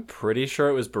 I'm pretty sure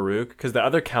it was Baruch because the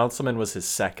other councilman was his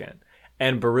second.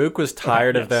 And Baruch was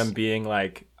tired of them being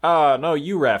like, no,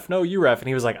 you ref. And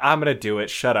he was like, I'm going to do it.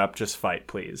 Shut up. Just fight,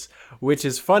 please. Which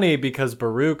is funny because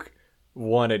Baruch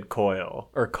wanted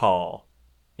Call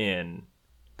in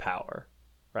power.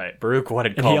 Right. Baruch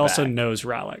wanted Call And he also back. knows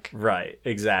Rallick. Right.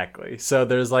 Exactly. So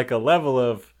there's like a level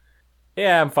of,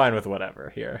 I'm fine with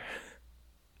whatever here.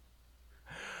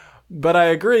 But I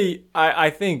agree. I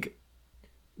think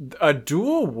a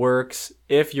duel works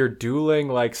if you're dueling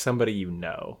like somebody you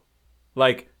know.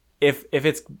 Like, if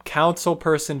it's council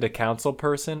person to council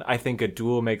person, I think a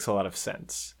duel makes a lot of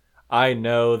sense. I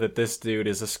know that this dude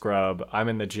is a scrub. I'm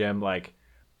in the gym like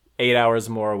 8 hours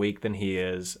more a week than he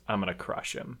is. I'm going to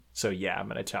crush him. So yeah, I'm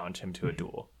going to challenge him to a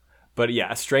duel. But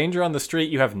yeah, a stranger on the street,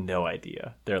 you have no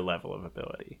idea their level of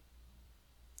ability.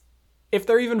 If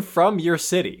they're even from your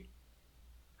city.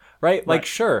 Right? Like,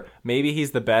 sure, maybe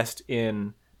he's the best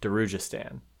in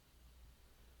Darujistan.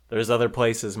 There's other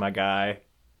places, my guy.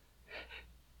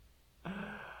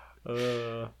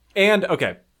 And,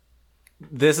 okay.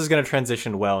 This is going to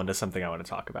transition well into something I want to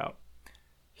talk about.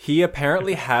 He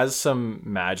apparently has some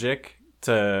magic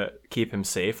to keep him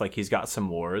safe. Like, he's got some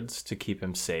wards to keep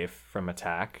him safe from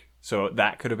attack. So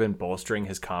that could have been bolstering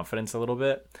his confidence a little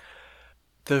bit.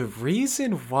 The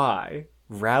reason why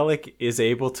Rallick is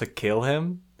able to kill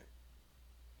him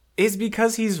is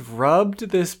because he's rubbed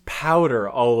this powder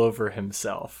all over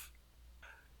himself.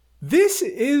 This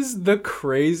is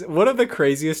one of the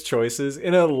craziest choices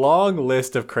in a long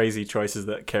list of crazy choices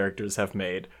that characters have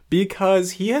made,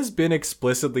 because he has been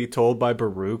explicitly told by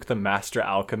Baruch, the master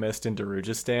alchemist in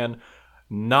Darujhistan,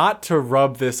 not to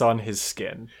rub this on his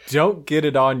skin. Don't get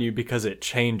it on you because it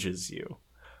changes you.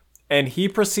 And he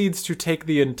proceeds to take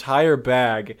the entire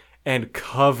bag and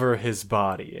cover his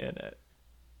body in it.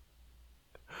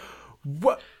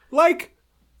 What? Like,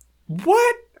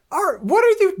 what are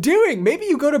you doing? Maybe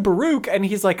you go to Baruch and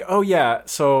he's like, oh yeah,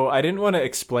 so I didn't want to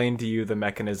explain to you the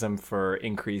mechanism for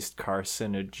increased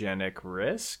carcinogenic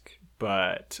risk,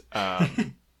 but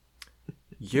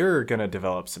you're going to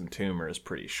develop some tumors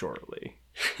pretty shortly.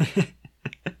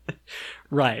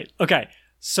 Right. Okay.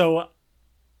 So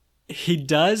he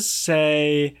does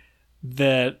say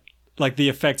that, like, the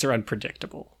effects are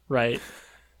unpredictable, right?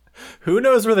 Who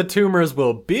knows where the tumors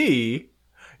will be?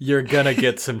 You're going to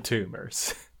get some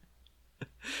tumors.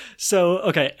 So,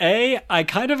 okay, I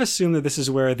kind of assume that this is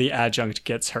where the adjunct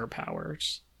gets her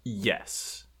powers.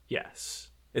 Yes.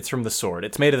 It's from the sword.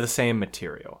 It's made of the same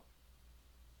material.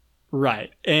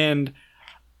 Right. And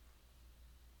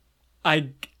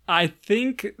I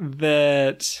think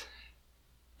that,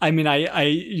 I mean,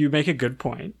 you make a good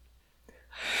point.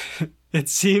 It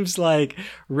seems like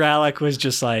Rallick was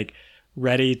just like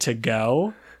ready to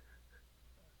go.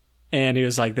 And he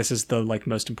was like, this is the like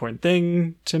most important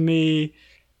thing to me.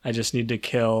 I just need to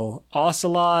kill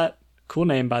Ocelot. Cool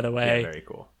name, by the way. Yeah, very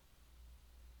cool.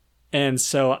 And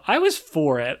so I was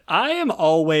for it. I am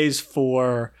always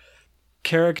for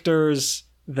characters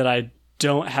that I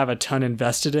don't have a ton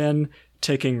invested in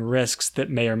taking risks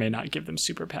that may or may not give them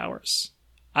superpowers.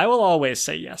 I will always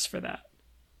say yes for that.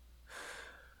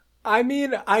 I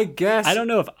mean, I guess... I don't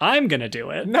know if I'm going to do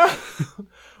it. No.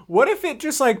 What if it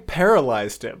just, like,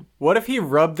 paralyzed him? What if he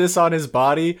rubbed this on his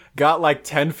body, got, like,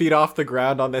 10 feet off the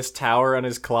ground on this tower on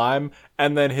his climb,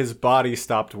 and then his body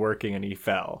stopped working and he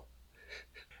fell?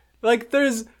 Like,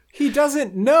 he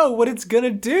doesn't know what it's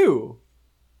gonna do.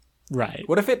 Right.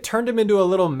 What if it turned him into a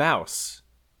little mouse?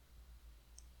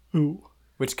 Ooh.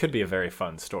 Which could be a very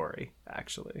fun story,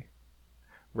 actually.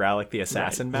 Rallick the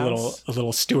assassin mouse. A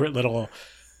little Stuart Little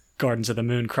Gardens of the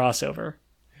Moon crossover.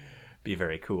 Be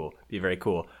very cool.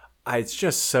 It's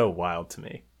just so wild to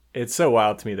me. It's so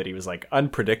wild to me that he was like,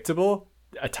 unpredictable.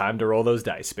 A time to roll those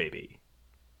dice, baby.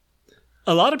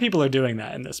 A lot of people are doing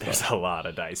that in this book. There's a lot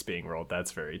of dice being rolled.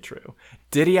 That's very true.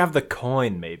 Did he have the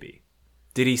coin, maybe?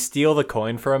 Did he steal the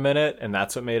coin for a minute, and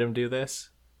that's what made him do this?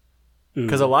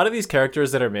 Because a lot of these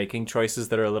characters that are making choices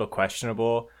that are a little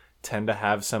questionable tend to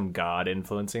have some god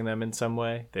influencing them in some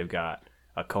way. They've got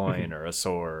a coin or a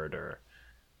sword or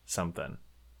something.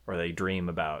 Or they dream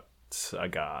about a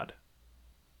god.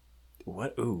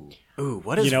 What? Ooh,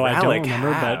 what does Rallick I don't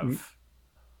remember, have?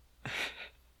 But...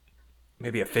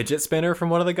 Maybe a fidget spinner from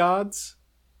one of the gods?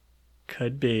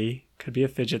 Could be a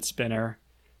fidget spinner.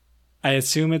 I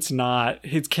assume it's not.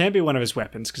 It can't be one of his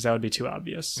weapons because that would be too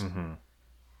obvious. Mm-hmm.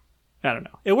 I don't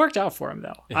know. It worked out for him,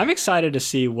 though. Yeah. I'm excited to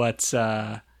see what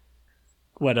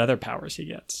other powers he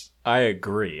gets. I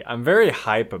agree. I'm very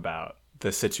hype about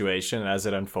the situation as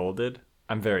it unfolded.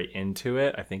 I'm very into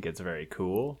it. I think it's very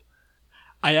cool.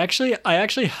 I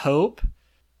actually hope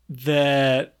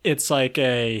that it's like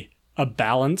a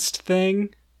balanced thing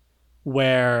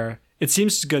where it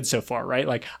seems good so far, right?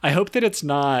 Like, I hope that it's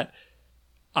not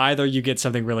either you get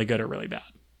something really good or really bad.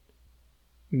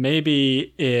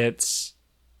 Maybe it's,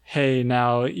 hey,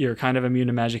 now you're kind of immune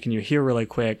to magic and you heal really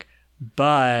quick,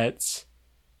 but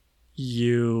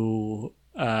you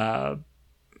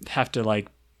have to like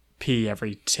pee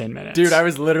every 10 minutes. Dude, I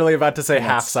was literally about to say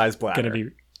half-size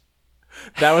bladder.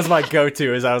 That was my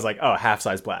go-to, is I was like, oh,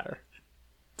 half-size bladder.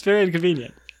 It's very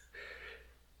inconvenient.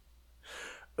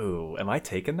 Ooh, am I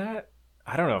taking that?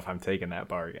 I don't know if I'm taking that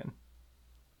bargain.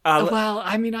 Well,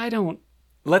 I mean, I don't...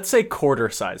 Let's say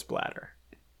quarter-size bladder.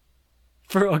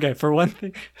 For one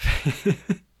thing...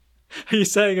 Are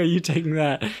you taking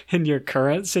that in your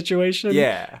current situation?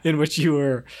 Yeah. In which you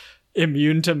were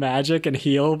immune to magic and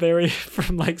heal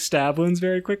from like stab wounds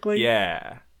very quickly?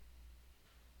 Yeah.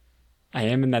 I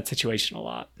am in that situation a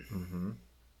lot. Mm-hmm.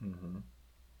 Mm-hmm.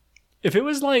 If it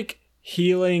was like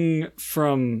healing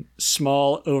from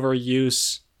small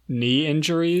overuse knee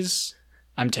injuries,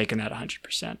 I'm taking that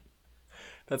 100%.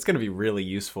 That's going to be really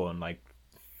useful in like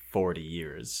 40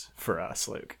 years for us,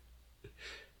 Luke.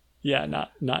 Yeah,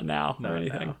 not now or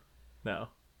anything. No.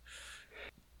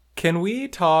 Can we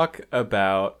talk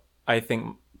about, I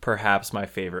think, perhaps my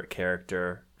favorite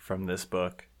character from this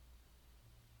book?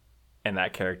 And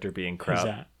that character being Krupp. Who's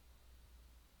that?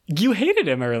 You hated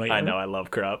him earlier. I know, I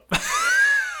love Krupp.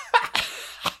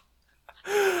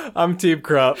 I'm Team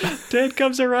Krupp. Dad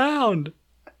comes around.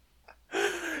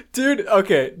 Dude,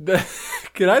 okay.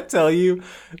 Can I tell you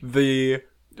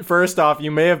first off,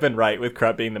 you may have been right with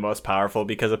Krupp being the most powerful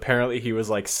because apparently he was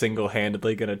like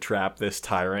single-handedly going to trap this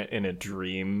tyrant in a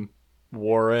dream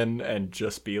warren and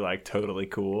just be like totally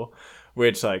cool,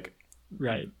 which like,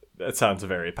 right. That sounds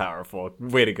very powerful.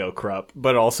 Way to go, Krupp,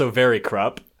 but also very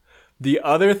Krupp. The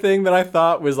other thing that I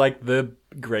thought was like the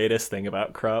greatest thing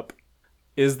about Krupp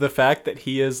is the fact that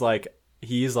he's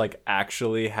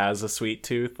actually has a sweet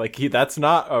tooth. Like that's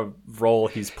not a role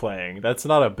he's playing. That's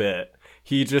not a bit.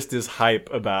 He just is hype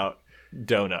about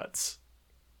donuts.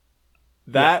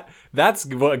 That's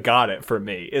what got it for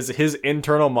me. Is his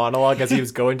internal monologue as he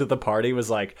was going to the party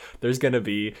was like, "There's gonna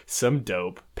be some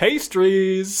dope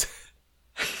pastries."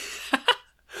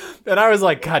 And I was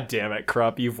like, God damn it,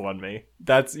 Krupp, you've won me.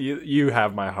 That's you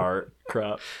have my heart,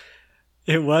 Krupp.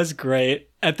 It was great.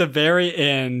 At the very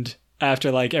end,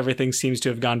 after like everything seems to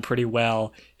have gone pretty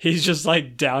well, he's just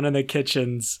like down in the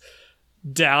kitchens,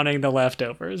 downing the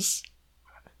leftovers.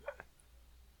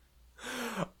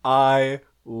 I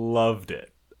loved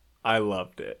it. I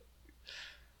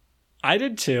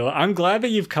did too. I'm glad that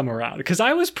you've come around because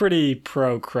I was pretty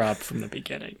pro Krupp from the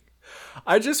beginning.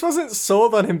 I just wasn't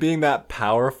sold on him being that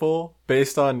powerful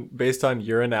based on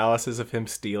your analysis of him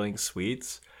stealing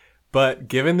sweets. But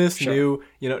given this new,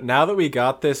 now that we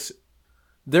got this,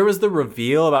 there was the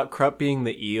reveal about Krupp being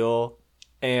the eel.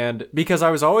 And because I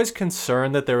was always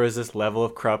concerned that there was this level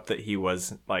of Krupp that he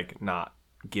was like not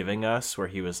giving us, where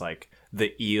he was like,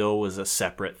 the eel was a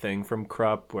separate thing from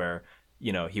Krupp, where,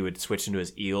 he would switch into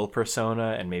his eel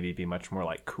persona and maybe be much more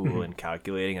like cool and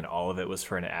calculating, and all of it was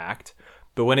for an act.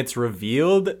 But when it's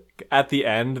revealed at the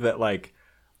end that like,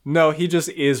 no, he just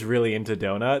is really into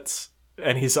donuts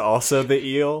and he's also the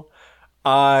eel,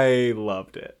 I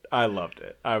loved it. I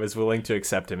was willing to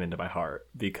accept him into my heart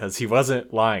because he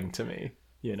wasn't lying to me,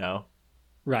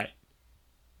 Right.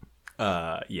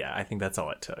 Yeah, I think that's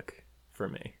all it took for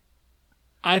me.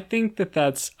 I think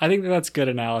that's good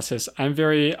analysis. I'm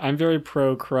very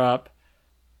pro Krupp.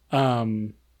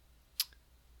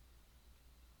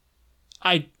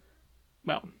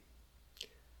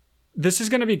 This is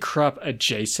going to be Krupp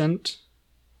adjacent.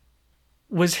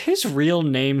 Was his real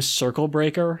name Circle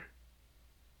Breaker?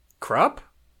 Krupp?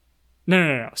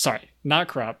 No. Sorry, not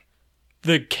Krupp.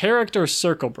 The character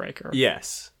Circle Breaker.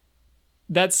 Yes.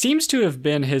 That seems to have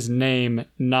been his name,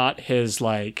 not his,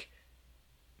 like,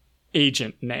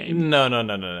 agent name.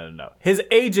 No. His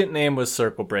agent name was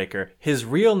Circle Breaker. His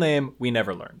real name, we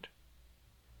never learned.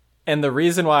 And the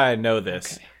reason why I know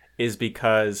this is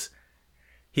because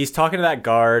he's talking to that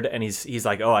guard, and he's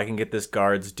like, oh, I can get this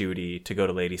guard's duty to go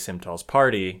to Lady Simtal's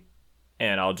party,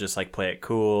 and I'll just, like, play it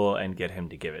cool and get him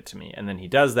to give it to me. And then he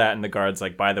does that, and the guard's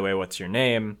like, by the way, what's your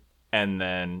name? And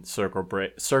then Circle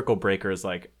Breaker is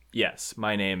like, yes,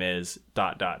 my name is ...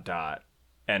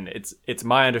 And it's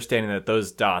my understanding that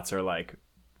those dots are, like,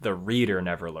 the reader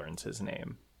never learns his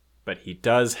name. But he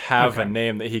does have a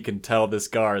name that he can tell this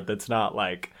guard that's not,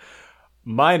 like,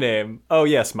 my name. Oh,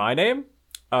 yes, my name?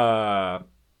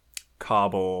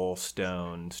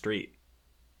 Cobblestone Street.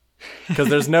 Because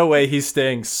there's no way he's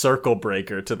staying Circle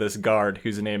Breaker to this guard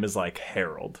whose name is like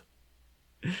Harold.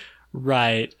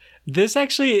 Right. This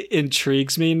actually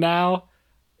intrigues me now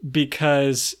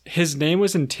because his name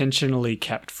was intentionally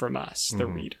kept from us, the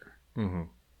reader. Mm-hmm.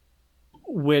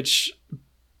 Which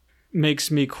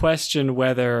makes me question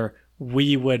whether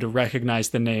we would recognize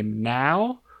the name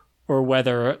now or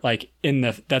whether like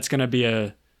that's going to be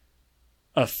a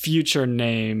future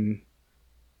name.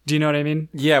 Do you know what I mean?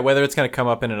 Yeah, whether it's going to come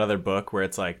up in another book where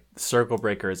it's like Circle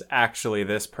Breaker is actually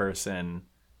this person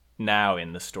now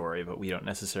in the story, but we don't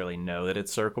necessarily know that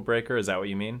it's Circle Breaker. Is that what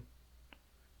you mean?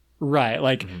 Right.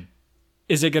 Like,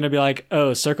 is it going to be like,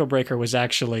 oh, Circle Breaker was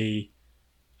actually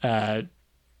Baruch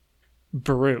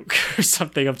or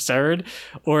something absurd?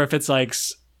 Or if it's like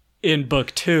in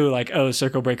book 2, like, oh,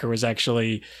 Circle Breaker was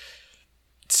actually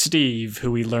Steve,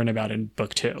 who we learn about in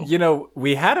book 2. You know,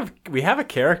 we have a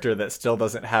character that still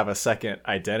doesn't have a second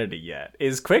identity yet.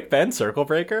 Is Quick Ben Circle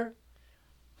Breaker?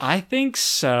 I think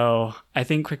so. I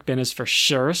think Quick Ben is for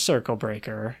sure Circle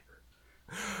Breaker.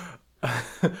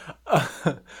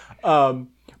 But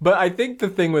I think the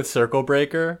thing with Circle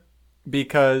Breaker,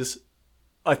 because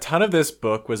a ton of this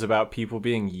book was about people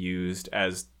being used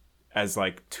as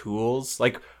like tools.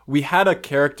 Like we had a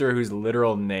character whose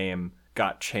literal name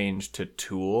got changed to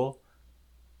Tool.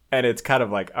 And it's kind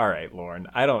of like, all right, Lauren,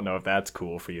 I don't know if that's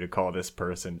cool for you to call this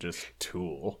person just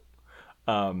Tool.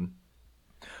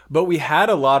 But we had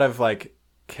a lot of like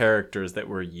characters that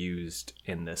were used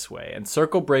in this way. And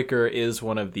Circle Breaker is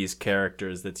one of these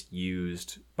characters that's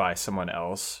used by someone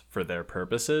else for their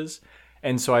purposes.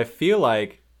 And so I feel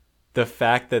like the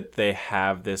fact that they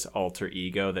have this alter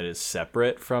ego that is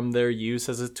separate from their use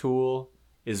as a tool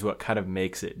is what kind of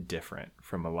makes it different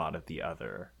from a lot of the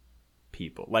other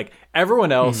people. Like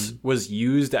everyone else was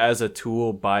used as a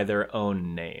tool by their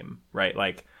own name, right?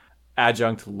 Like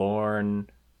Adjunct Lorne,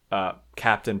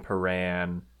 Captain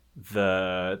Paran,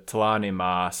 the Talan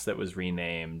Imas that was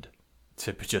renamed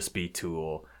to just be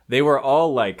Tool. They were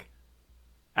all like,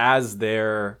 as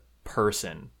their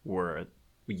person, were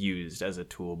used as a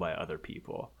tool by other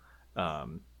people.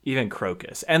 Even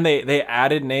Crocus. And they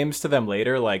added names to them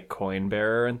later, like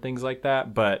Coinbearer and things like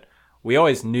that, but we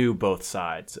always knew both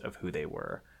sides of who they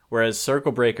were. Whereas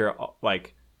Circle Breaker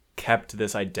like kept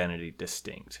this identity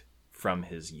distinct from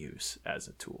his use as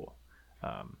a tool.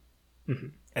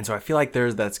 And so I feel like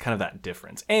that's kind of that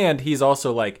difference. And he's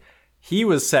also like, he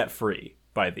was set free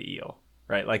by the eel,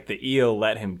 right? Like the eel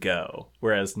let him go,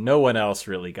 whereas no one else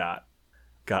really got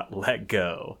let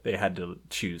go. They had to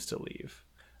choose to leave.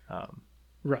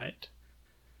 Right.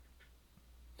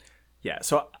 Yeah,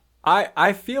 so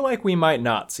I feel like we might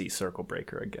not see Circle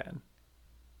Breaker again.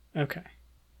 Okay.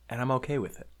 And I'm okay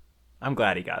with it. I'm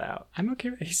glad he got out. I'm okay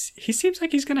with it. He seems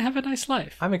like he's going to have a nice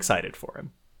life. I'm excited for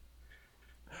him.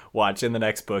 Watch, in the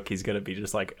next book, he's going to be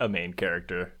just like a main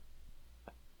character.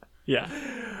 Yeah.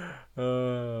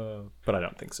 But I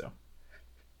don't think so.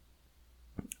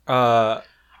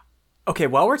 Okay,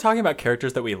 while we're talking about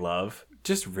characters that we love,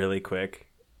 just really quick,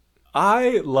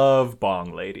 I love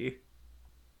Bong Lady.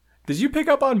 Did you pick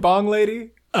up on Bong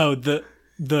Lady? Oh, the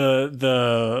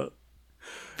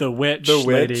witch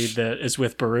lady that is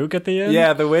with Baruch at the end?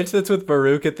 Yeah, the witch that's with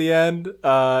Baruch at the end.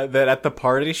 That at the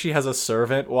party, she has a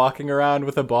servant walking around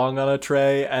with a bong on a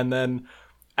tray. And then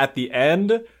at the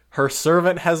end, her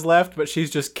servant has left, but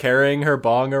she's just carrying her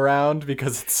bong around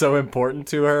because it's so important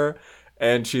to her.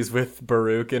 And she's with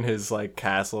Baruch in his like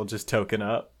castle, just token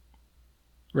up.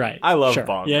 Right. I love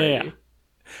Bong Lady. Yeah.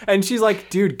 And she's like,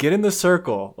 dude, get in the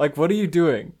circle. Like, what are you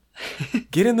doing?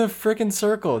 Get in the freaking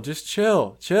circle. Just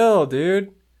chill. Chill,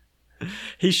 dude.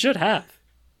 He should have.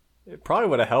 It probably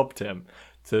would have helped him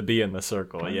to be in the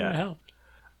circle. Probably yeah. Helped.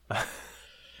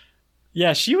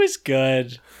 Yeah, she was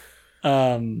good.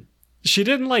 She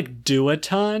didn't like do a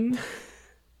ton,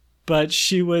 but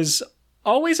she was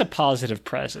always a positive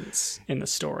presence in the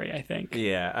story, I think.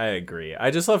 Yeah, I agree. I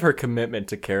just love her commitment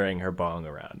to carrying her bong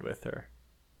around with her.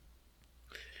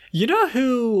 You know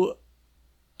who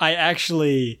I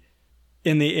actually,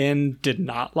 in the end, did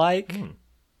not like?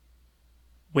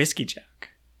 Whiskey Jack.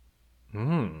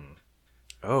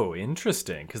 Oh,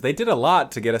 interesting. Because they did a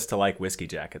lot to get us to like Whiskey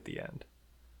Jack at the end.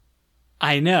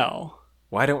 I know.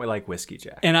 Why don't we like Whiskey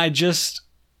Jack? And I just,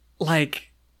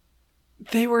 like,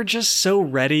 they were just so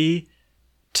ready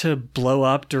to blow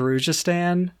up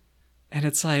Darujhistan. And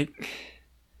it's like,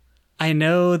 I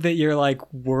know that you're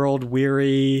like world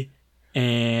weary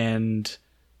and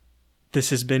this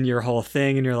has been your whole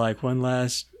thing. And you're like, one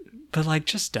last, but like,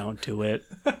 just don't do it,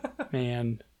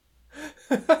 man.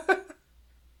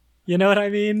 You know what I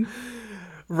mean?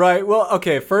 Right. Well,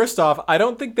 okay. First off, I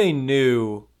don't think they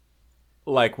knew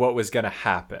like what was going to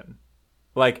happen.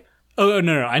 Like, oh,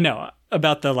 no, I know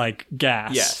about the like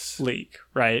gas leak,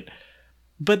 right?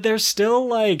 But they're still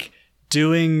like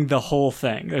doing the whole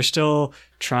thing. They're still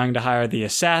trying to hire the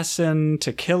assassin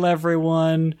to kill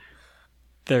everyone.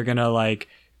 They're going to like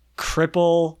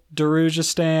cripple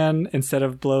Darujhistan instead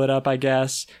of blow it up, I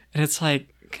guess. And it's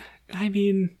like, I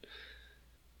mean,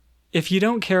 if you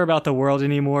don't care about the world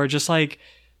anymore, just like,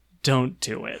 don't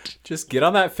do it. Just get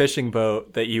on that fishing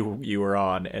boat that you were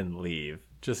on and leave.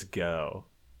 Just go.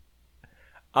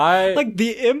 I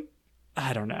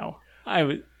don't know.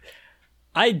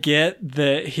 I get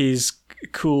that he's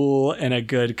cool and a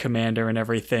good commander and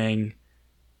everything.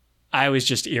 I was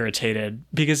just irritated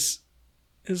because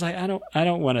it's like I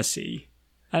don't want to see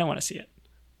it.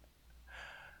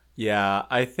 Yeah,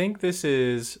 I think this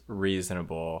is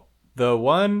reasonable.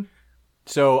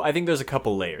 So I think there's a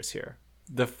couple layers here.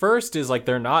 The first is like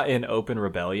they're not in open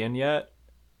rebellion yet,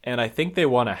 and I think they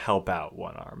want to help out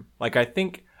One Arm. Like I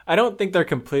don't think they're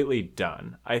completely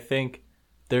done. I think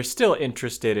they're still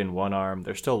interested in one arm.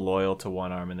 They're still loyal to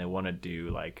one arm, and they want to do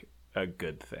like a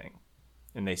good thing.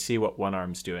 And they see what one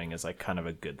arm's doing as like kind of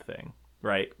a good thing,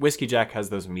 right? Whiskey Jack has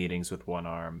those meetings with one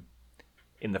arm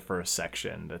in the first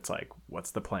section. That's like,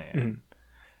 what's the plan? Mm-hmm.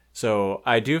 So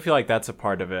I do feel like that's a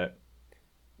part of it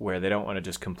where they don't want to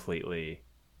just completely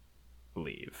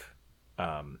leave.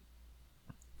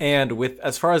 And with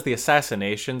as far as the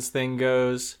assassinations thing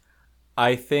goes,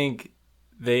 I think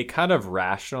they kind of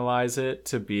rationalize it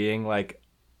to being like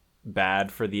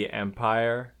bad for the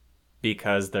Empire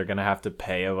because they're going to have to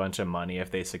pay a bunch of money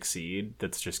if they succeed.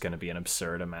 That's just going to be an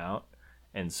absurd amount.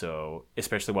 And so,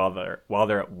 especially while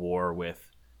they're at war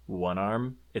with one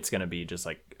arm, it's going to be just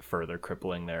like further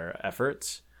crippling their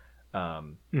efforts.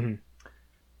 Mm-hmm.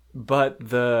 But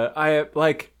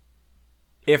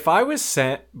if I was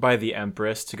sent by the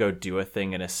Empress to go do a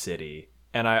thing in a city,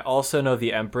 and I also know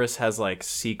the Empress has like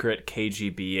secret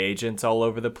KGB agents all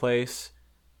over the place,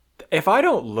 if I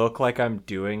don't look like I'm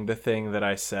doing the thing that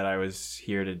I said I was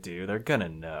here to do, they're gonna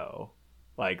know.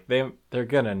 Like they're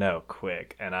gonna know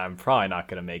quick, and I'm probably not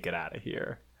gonna make it out of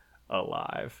here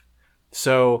alive.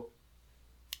 So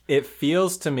it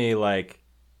feels to me like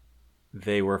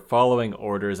they were following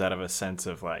orders out of a sense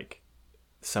of like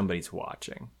somebody's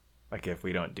watching. Like if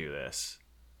we don't do this,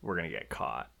 we're gonna get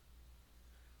caught.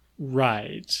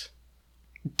 Right.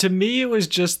 To me, it was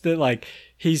just that like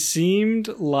he seemed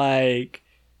like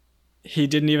he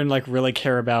didn't even like really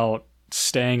care about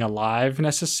staying alive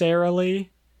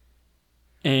necessarily.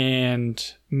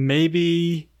 And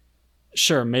maybe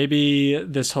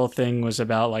this whole thing was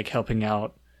about like helping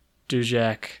out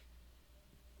Dujek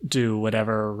do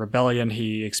whatever rebellion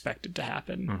he expected to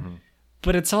happen. Mm-hmm.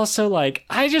 But it's also like,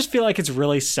 I just feel like it's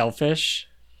really selfish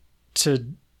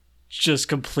to just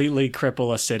completely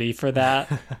cripple a city for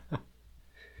that.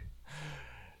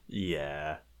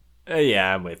 Yeah.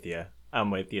 Yeah, I'm with you. I'm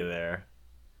with you there.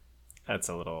 That's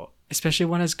a little... Especially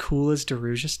one as cool as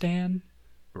Darujhistan.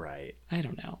 Right. I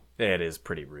don't know. It is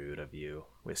pretty rude of you,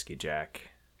 Whiskey Jack.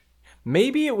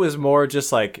 Maybe it was more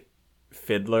just like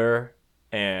Fiddler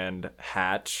and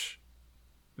Hatch.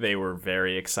 They were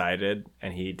very excited,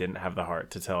 and he didn't have the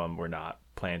heart to tell him we're not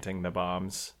planting the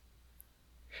bombs.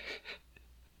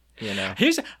 You know?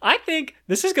 I think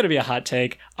this is going to be a hot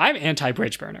take. I'm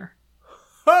anti-bridge burner.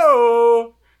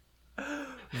 Oh!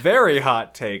 Very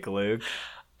hot take, Luke.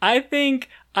 I think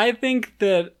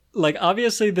that, like,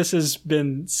 obviously this has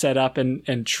been set up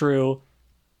and true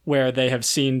where they have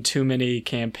seen too many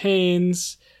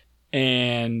campaigns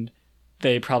and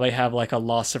they probably have, like, a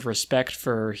loss of respect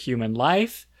for human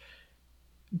life.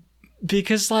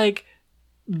 Because, like,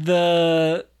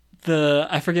 the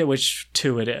I forget which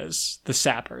two it is, the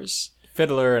sappers.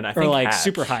 Fiddler and I think Or, like, Hatch.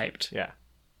 super hyped. Yeah.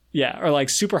 Yeah, or, like,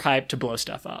 super hyped to blow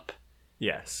stuff up.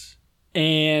 Yes.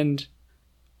 And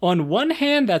on one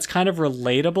hand, that's kind of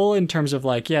relatable in terms of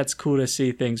like, yeah, it's cool to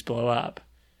see things blow up.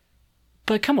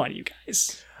 But come on, you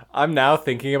guys. I'm now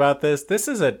thinking about this. This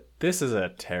is a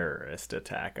terrorist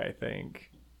attack, I think.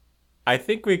 I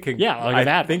think we can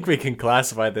I think we can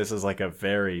classify this as like a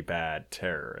very bad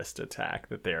terrorist attack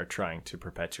that they are trying to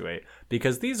perpetuate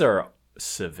because these are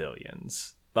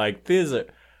civilians. Like these are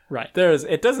right.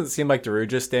 It doesn't seem like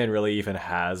Darujhistan really even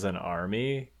has an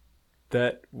army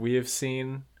that we have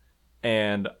seen,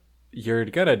 and you're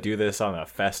gonna do this on a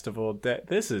festival day.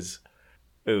 This is,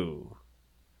 ooh,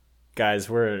 guys,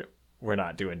 we're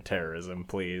not doing terrorism,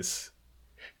 please.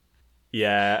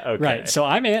 Yeah, okay. Right. So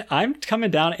I'm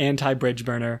coming down anti-bridge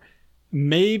burner,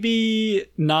 maybe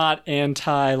not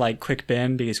anti like Quick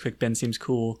Ben because Quick Ben seems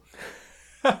cool.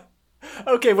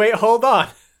 Okay, wait, hold on.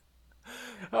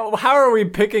 How are we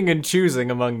picking and choosing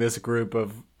among this group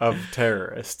of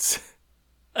terrorists?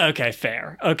 Okay,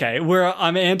 fair. Okay,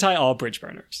 I'm anti all bridge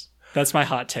burners. That's my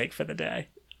hot take for the day.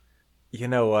 You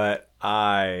know what?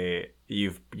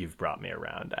 You've brought me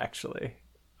around, actually.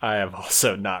 I am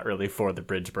also not really for the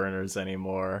bridge burners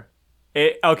anymore.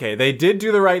 Okay, they did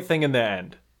do the right thing in the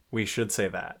end. We should say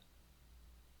that.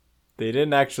 They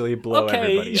didn't actually blow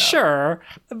everybody up. Sure.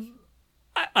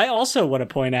 I also want to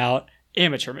point out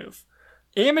amateur move.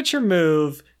 Amateur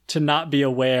move to not be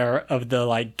aware of the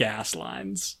like gas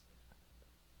lines.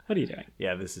 What are you doing?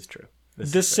 Yeah, this is true.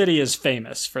 This city is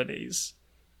famous for these.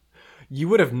 You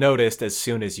would have noticed as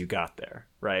soon as you got there,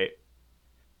 right?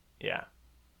 Yeah.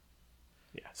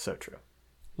 Yeah, so true.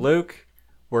 Luke,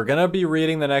 we're going to be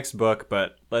reading the next book,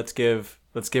 but let's give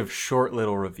short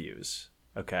little reviews,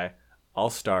 okay? I'll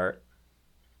start.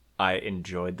 I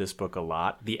enjoyed this book a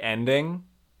lot. The ending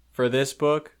for this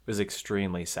book was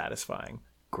extremely satisfying.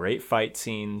 Great fight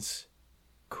scenes,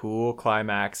 cool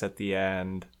climax at the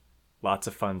end, lots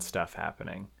of fun stuff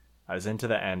happening. I was into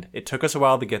the end. It took us a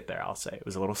while to get there, I'll say. It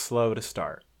was a little slow to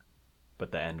start,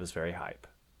 but the end was very hype.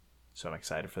 So I'm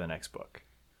excited for the next book.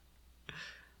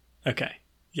 Okay.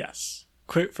 Yes.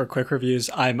 Quick reviews.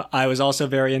 I was also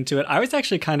very into it. I was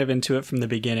actually kind of into it from the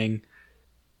beginning.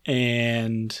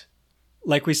 And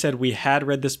like we said, we had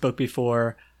read this book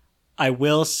before. I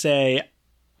will say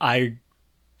I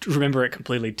remember it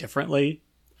completely differently.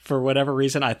 For whatever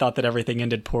reason, I thought that everything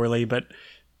ended poorly, but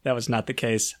that was not the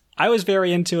case. I was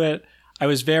very into it. I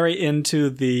was very into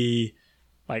the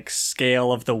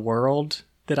scale of the world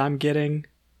that I'm getting.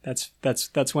 That's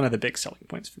one of the big selling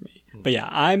points for me. But yeah,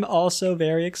 I'm also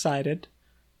very excited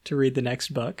to read the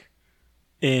next book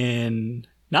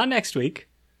not next week,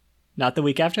 not the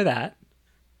week after that.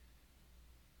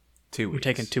 2 weeks. We're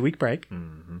taking a 2-week break.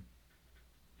 Mm-hmm.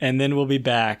 And then we'll be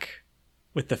back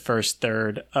with the first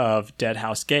third of Dead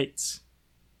House Gates.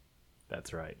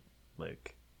 That's right,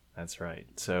 Luke. That's right.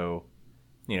 So,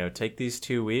 take these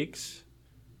 2 weeks,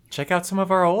 check out some of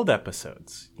our old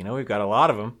episodes. We've got a lot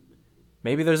of them.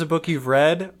 Maybe there's a book you've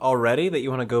read already that you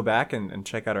want to go back and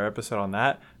check out our episode on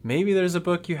that. Maybe there's a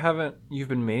book you've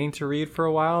been meaning to read for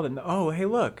a while. Then, oh, hey,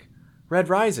 look, Red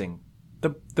Rising.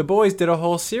 The boys did a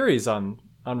whole series on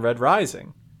Red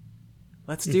Rising.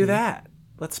 Let's do that.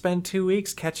 Let's spend 2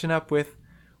 weeks catching up with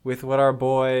what our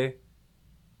boy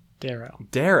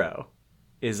Darrow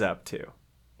is up to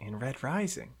in Red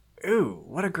Rising. Ooh,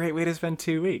 what a great way to spend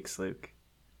 2 weeks, Luke.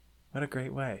 What a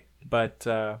great way. But,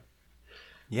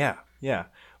 yeah.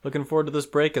 Looking forward to this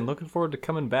break and looking forward to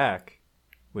coming back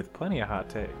with plenty of hot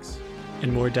takes.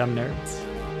 And more dumb nerds.